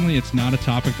 Surprisingly, it's not a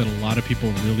topic that a lot of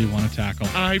people really want to tackle.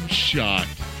 I'm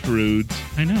shocked, prudes.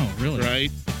 I know, really. Right?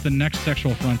 It's the next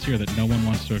sexual frontier that no one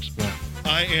wants to explore.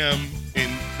 I am, in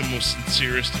the most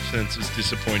sincerest of senses,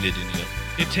 disappointed in you.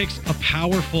 It takes a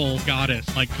powerful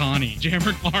goddess like Connie, jam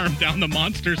her arm down the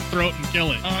monster's throat and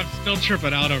kill it. Oh, I'm still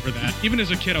tripping out over that. Even as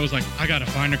a kid, I was like, I gotta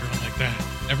find a girl like that.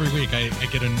 Every week, I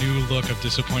get a new look of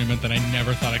disappointment that I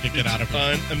never thought I could get out of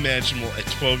her. Unimaginable. At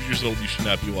 12 years old, you should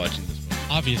not be watching this movie.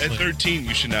 Obviously. At 13,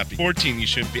 you should not be. 14, you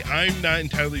shouldn't be. I'm not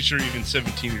entirely sure even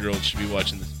 17-year-olds should be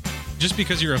watching this. Just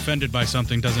because you're offended by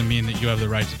something doesn't mean that you have the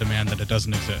right to demand that it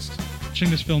doesn't exist.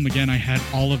 Watching this film again, I had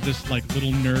all of this like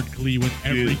little nerd glee with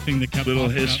everything that kept little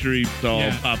popping history up.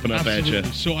 all popping up absolutely. at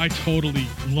you. So I totally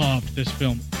loved this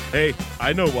film. Hey,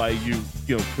 I know why you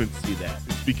couldn't see that.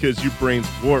 It's because your brain's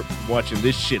warped from watching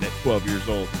this shit at 12 years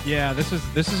old. Yeah, this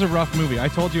is a rough movie. I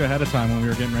told you ahead of time when we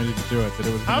were getting ready to do it that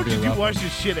it was going to be a rough How could you watch one.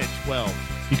 this shit at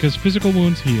 12? Because physical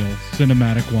wounds heal,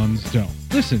 cinematic ones don't.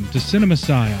 Listen to Cinema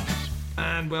Psyops.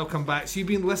 And welcome back. So you've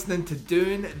been listening to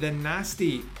Doing the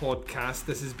Nasty podcast.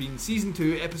 This has been season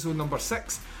 2, episode number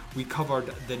 6. We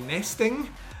covered The Nesting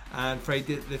and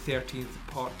Friday the 13th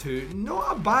part 2.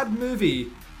 Not a bad movie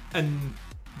in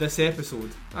this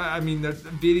episode. I mean, there's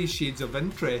various shades of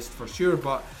interest for sure,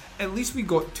 but at least we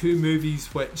got 2 movies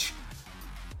which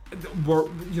were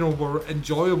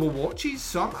enjoyable watches.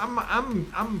 So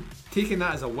I'm taking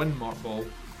that as a win, Mark Ball.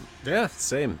 Yeah,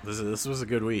 same. This was a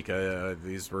good week.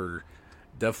 These were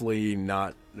definitely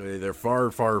not. They're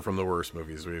far from the worst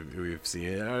movies we've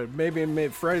seen. Maybe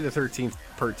Friday the 13th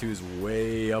Part 2 is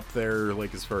way up there,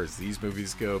 like as far as these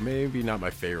movies go. Maybe not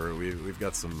my favorite. We've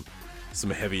got some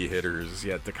heavy hitters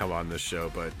yet to come on this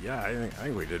show, but yeah, I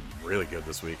think we did really good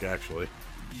this week, actually.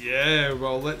 Yeah,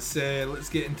 well, let's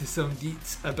get into some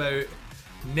deets about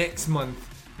next month.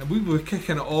 And we were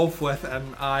kicking it off with,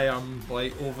 and I am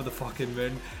like over the fucking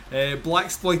moon.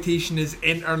 Blaxploitation is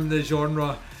entering the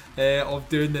genre of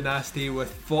Doing the Nasty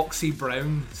with Foxy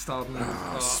Brown starring.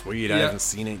 Sweet, I haven't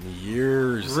seen it in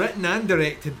years. Written and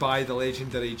directed by the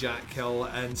legendary Jack Hill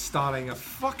and starring a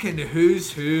fucking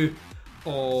who's who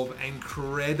of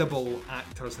incredible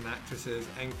actors and actresses,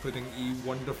 including a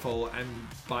wonderful and,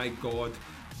 by God,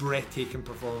 breathtaking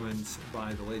performance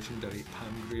by the legendary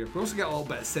Pam Grier. We also get a little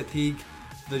bit of Sid Haig,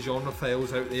 the genre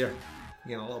files out there.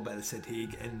 You know, a little bit of Sid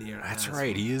Haig in there. That's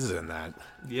right, he is in that.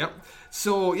 Yep.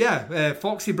 So, yeah,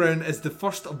 Foxy Brown is the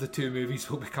first of the 2 movies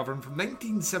we'll be covering from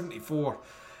 1974.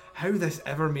 How this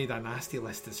ever made a nasty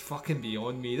list is fucking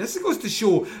beyond me. This goes to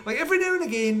show, like, every now and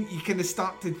again, you kind of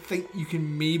start to think you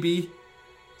can maybe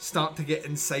start to get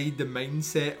inside the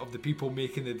mindset of the people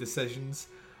making the decisions,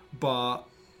 but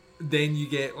then you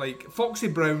get, like, Foxy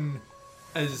Brown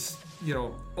is,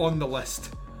 on the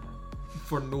list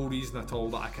for no reason at all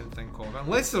that I can think of,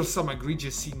 unless there's some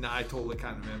egregious scene that I totally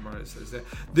can't remember. It's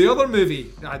the other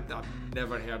movie, I've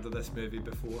never heard of this movie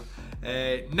before,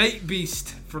 Night Beast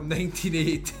from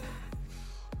 1980.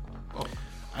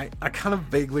 I kind of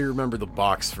vaguely remember the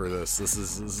box for this. This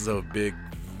is a big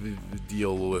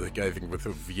deal with, I think, with a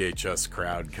VHS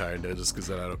crowd, kind of, just because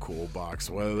it had a cool box.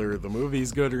 Whether the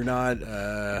movie's good or not,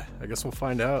 I guess we'll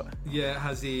find out. Yeah, it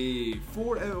has a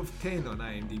 4 out of 10 on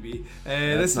IMDb.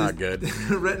 That's not good.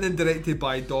 Written and directed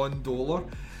by Don Dohler.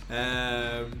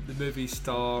 The movie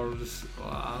stars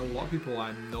a lot of people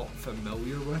I'm not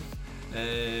familiar with.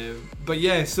 But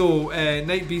yeah, so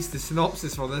Night Beast, the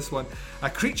synopsis for this one: a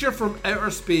creature from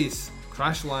outer space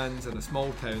crash lands in a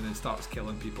small town and starts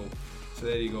killing people. So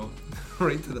there you go,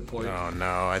 right to the point. Oh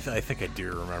no, I think I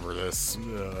do remember this.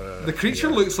 The creature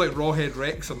looks like Rawhead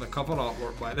Rex on the cover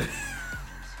artwork, by the way.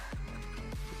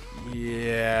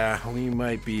 Yeah, we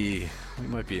might be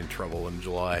in trouble in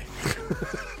July.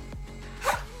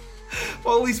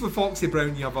 Well, at least with Foxy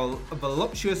Brown, you have a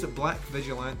voluptuous black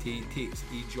vigilante takes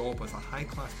a job as a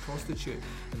high-class prostitute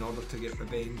in order to get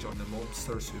revenge on the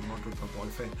mobsters who murdered her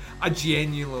boyfriend. I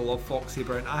genuinely love Foxy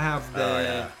Brown. I have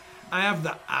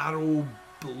the Arrow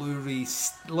Blu-ray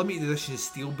limited edition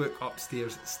steelbook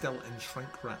upstairs, still in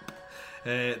shrink wrap,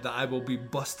 that I will be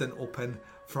busting open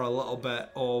for a little bit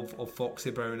of Foxy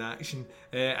Brown action,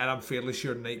 and I'm fairly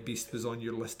sure Night Beast was on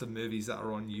your list of movies that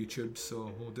are on YouTube,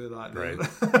 so we'll do that. Right.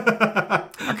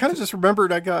 I kind of just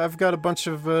remembered I've got a bunch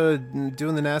of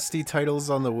Doing the Nasty titles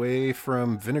on the way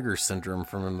from Vinegar Syndrome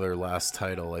from their last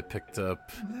title. I picked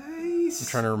up. Nice. I'm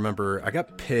trying to remember. I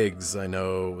got Pigs. I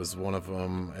know was one of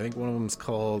them. I think one of them's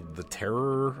called The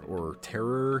Terror or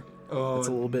Terror. Oh, it's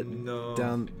a little bit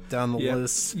down the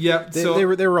list. Yep. They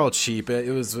were all cheap.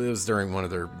 It was during one of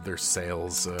their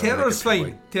sales. Terror's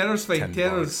fine. Terror's fine.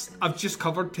 $10. I've just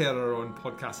covered Terror on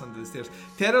Podcast Under the Stairs.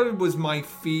 Terror was my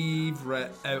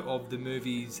favourite out of the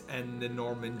movies in the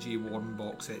Norman J. Warren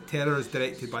box set. Terror is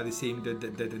directed by the same dude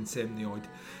that did Insemnioid.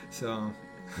 So.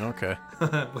 Okay.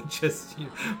 Which is,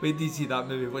 wait till you see that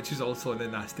movie, which is also on the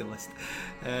nasty list.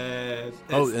 And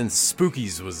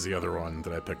Spookies was the other one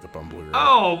that I picked up on Blu-ray.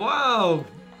 Oh wow,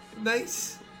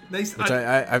 nice. Which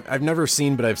I've never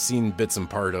seen, but I've seen bits and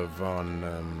part of on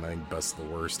I think Best of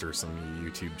the Worst or some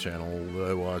YouTube channel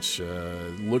that I watch.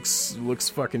 Looks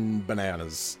fucking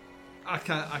bananas. I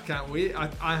can't wait.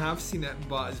 I have seen it,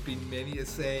 but it's been many.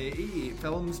 It's 88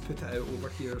 Films put it out over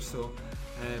here, so.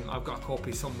 I've got a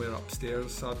copy somewhere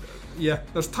upstairs. So yeah,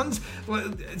 there's tons.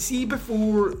 See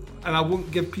before, and I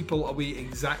won't give people away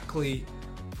exactly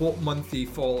what month they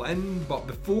fall in, but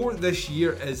before this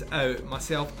year is out,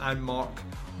 myself and Mark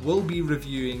will be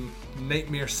reviewing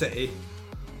Nightmare City,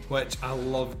 which I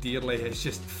love dearly. It's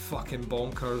just fucking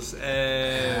bonkers.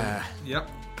 Yep.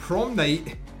 Prom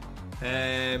Night,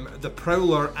 The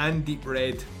Prowler, and Deep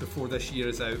Red before this year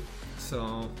is out.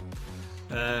 So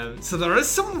there is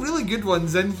some really good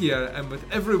ones in here, and with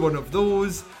every one of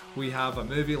those, we have a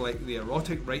movie like The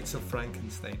Erotic Rites of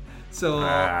Frankenstein. So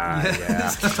yeah.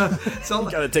 So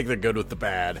you gotta take the good with the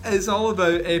bad. It's all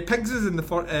about Pigs is in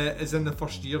the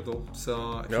first year though,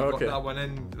 so if you got that one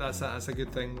in, that's a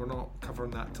good thing. We're not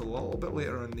covering that till a little bit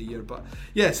later in the year, but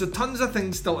yeah, so tons of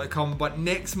things still to come. But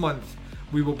next month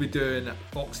we will be doing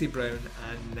Foxy Brown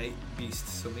and Night Beast,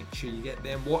 so make sure you get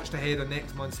them watched ahead of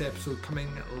next month's episode coming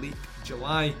late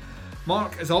July.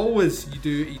 Mark, as always, you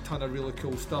do a ton of really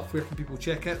cool stuff. Where can people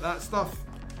check out that stuff?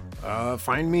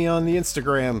 Find me on the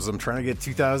Instagrams. I'm trying to get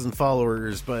 2,000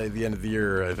 followers by the end of the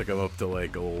year. I think I'm up to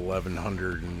like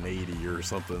 1,180 or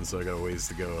something, so I got a ways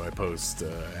to go. I post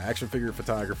action figure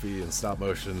photography and stop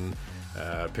motion,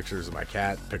 pictures of my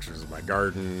cat, pictures of my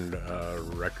garden,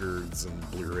 records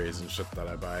and Blu-rays and shit that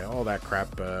I buy, all that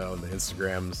crap on the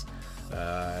Instagrams.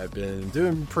 I've been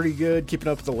doing pretty good keeping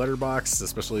up with the Letterboxd,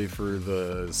 especially for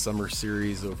the summer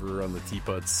series over on the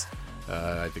Teapots.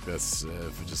 I think that's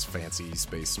just fancy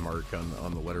Space Mark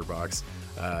on the Letterboxd.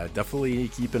 Definitely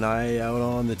keep an eye out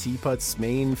on the Teapots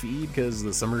main feed, because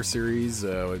the summer series,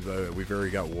 we've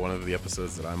already got one of the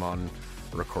episodes that I'm on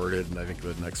recorded, and I think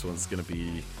the next one's going to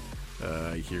be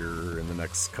here in the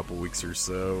next couple weeks or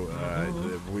so.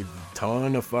 A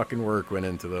ton of fucking work went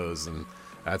into those, and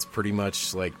that's pretty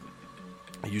much like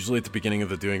usually at the beginning of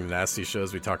the Doing the Nasty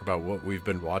shows we talk about what we've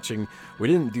been watching. We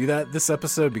didn't do that this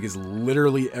episode because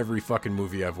literally every fucking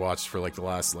movie I've watched for like the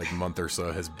last like month or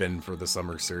so has been for the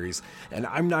summer series, and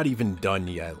I'm not even done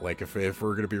yet. Like if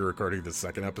we're gonna be recording the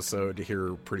second episode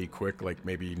here pretty quick, like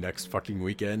maybe next fucking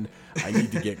weekend, I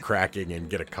need to get cracking and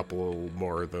get a couple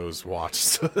more of those watched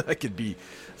so that I could be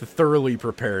thoroughly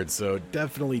prepared. So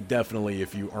definitely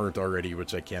if you aren't already,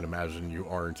 which I can't imagine you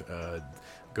aren't,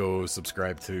 go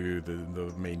subscribe to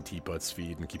the main Teapots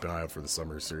feed and keep an eye out for the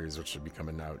summer series, which should be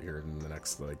coming out here in the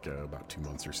next about 2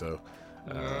 months or so.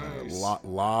 Nice.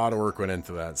 Lot of work went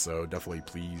into that, so definitely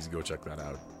please go check that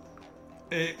out.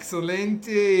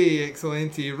 Excellente.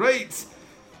 Right,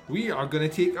 we are going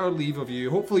to take our leave of you.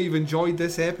 Hopefully you've enjoyed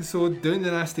this episode. Doing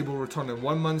the Nasty will return in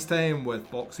 1 month's time with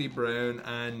Foxy Brown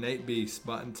and Night Beast.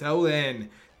 But until then,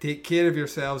 take care of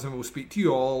yourselves, and we'll speak to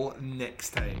you all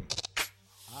next time.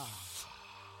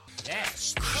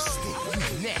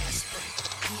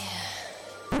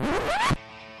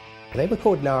 They were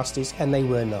called Nasties, and they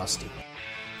were nasty.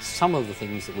 Some of the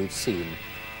things that we've seen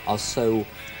are so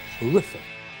horrific.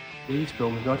 These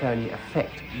films not only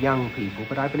affect young people,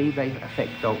 but I believe they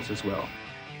affect adults as well.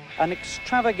 An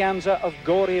extravaganza of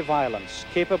gory violence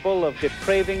capable of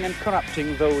depraving and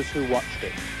corrupting those who watched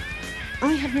it.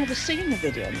 I have never seen a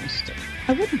video, mister.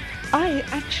 I wouldn't. I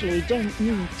actually don't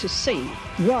need to see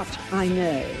what I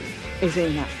know is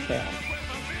in that film.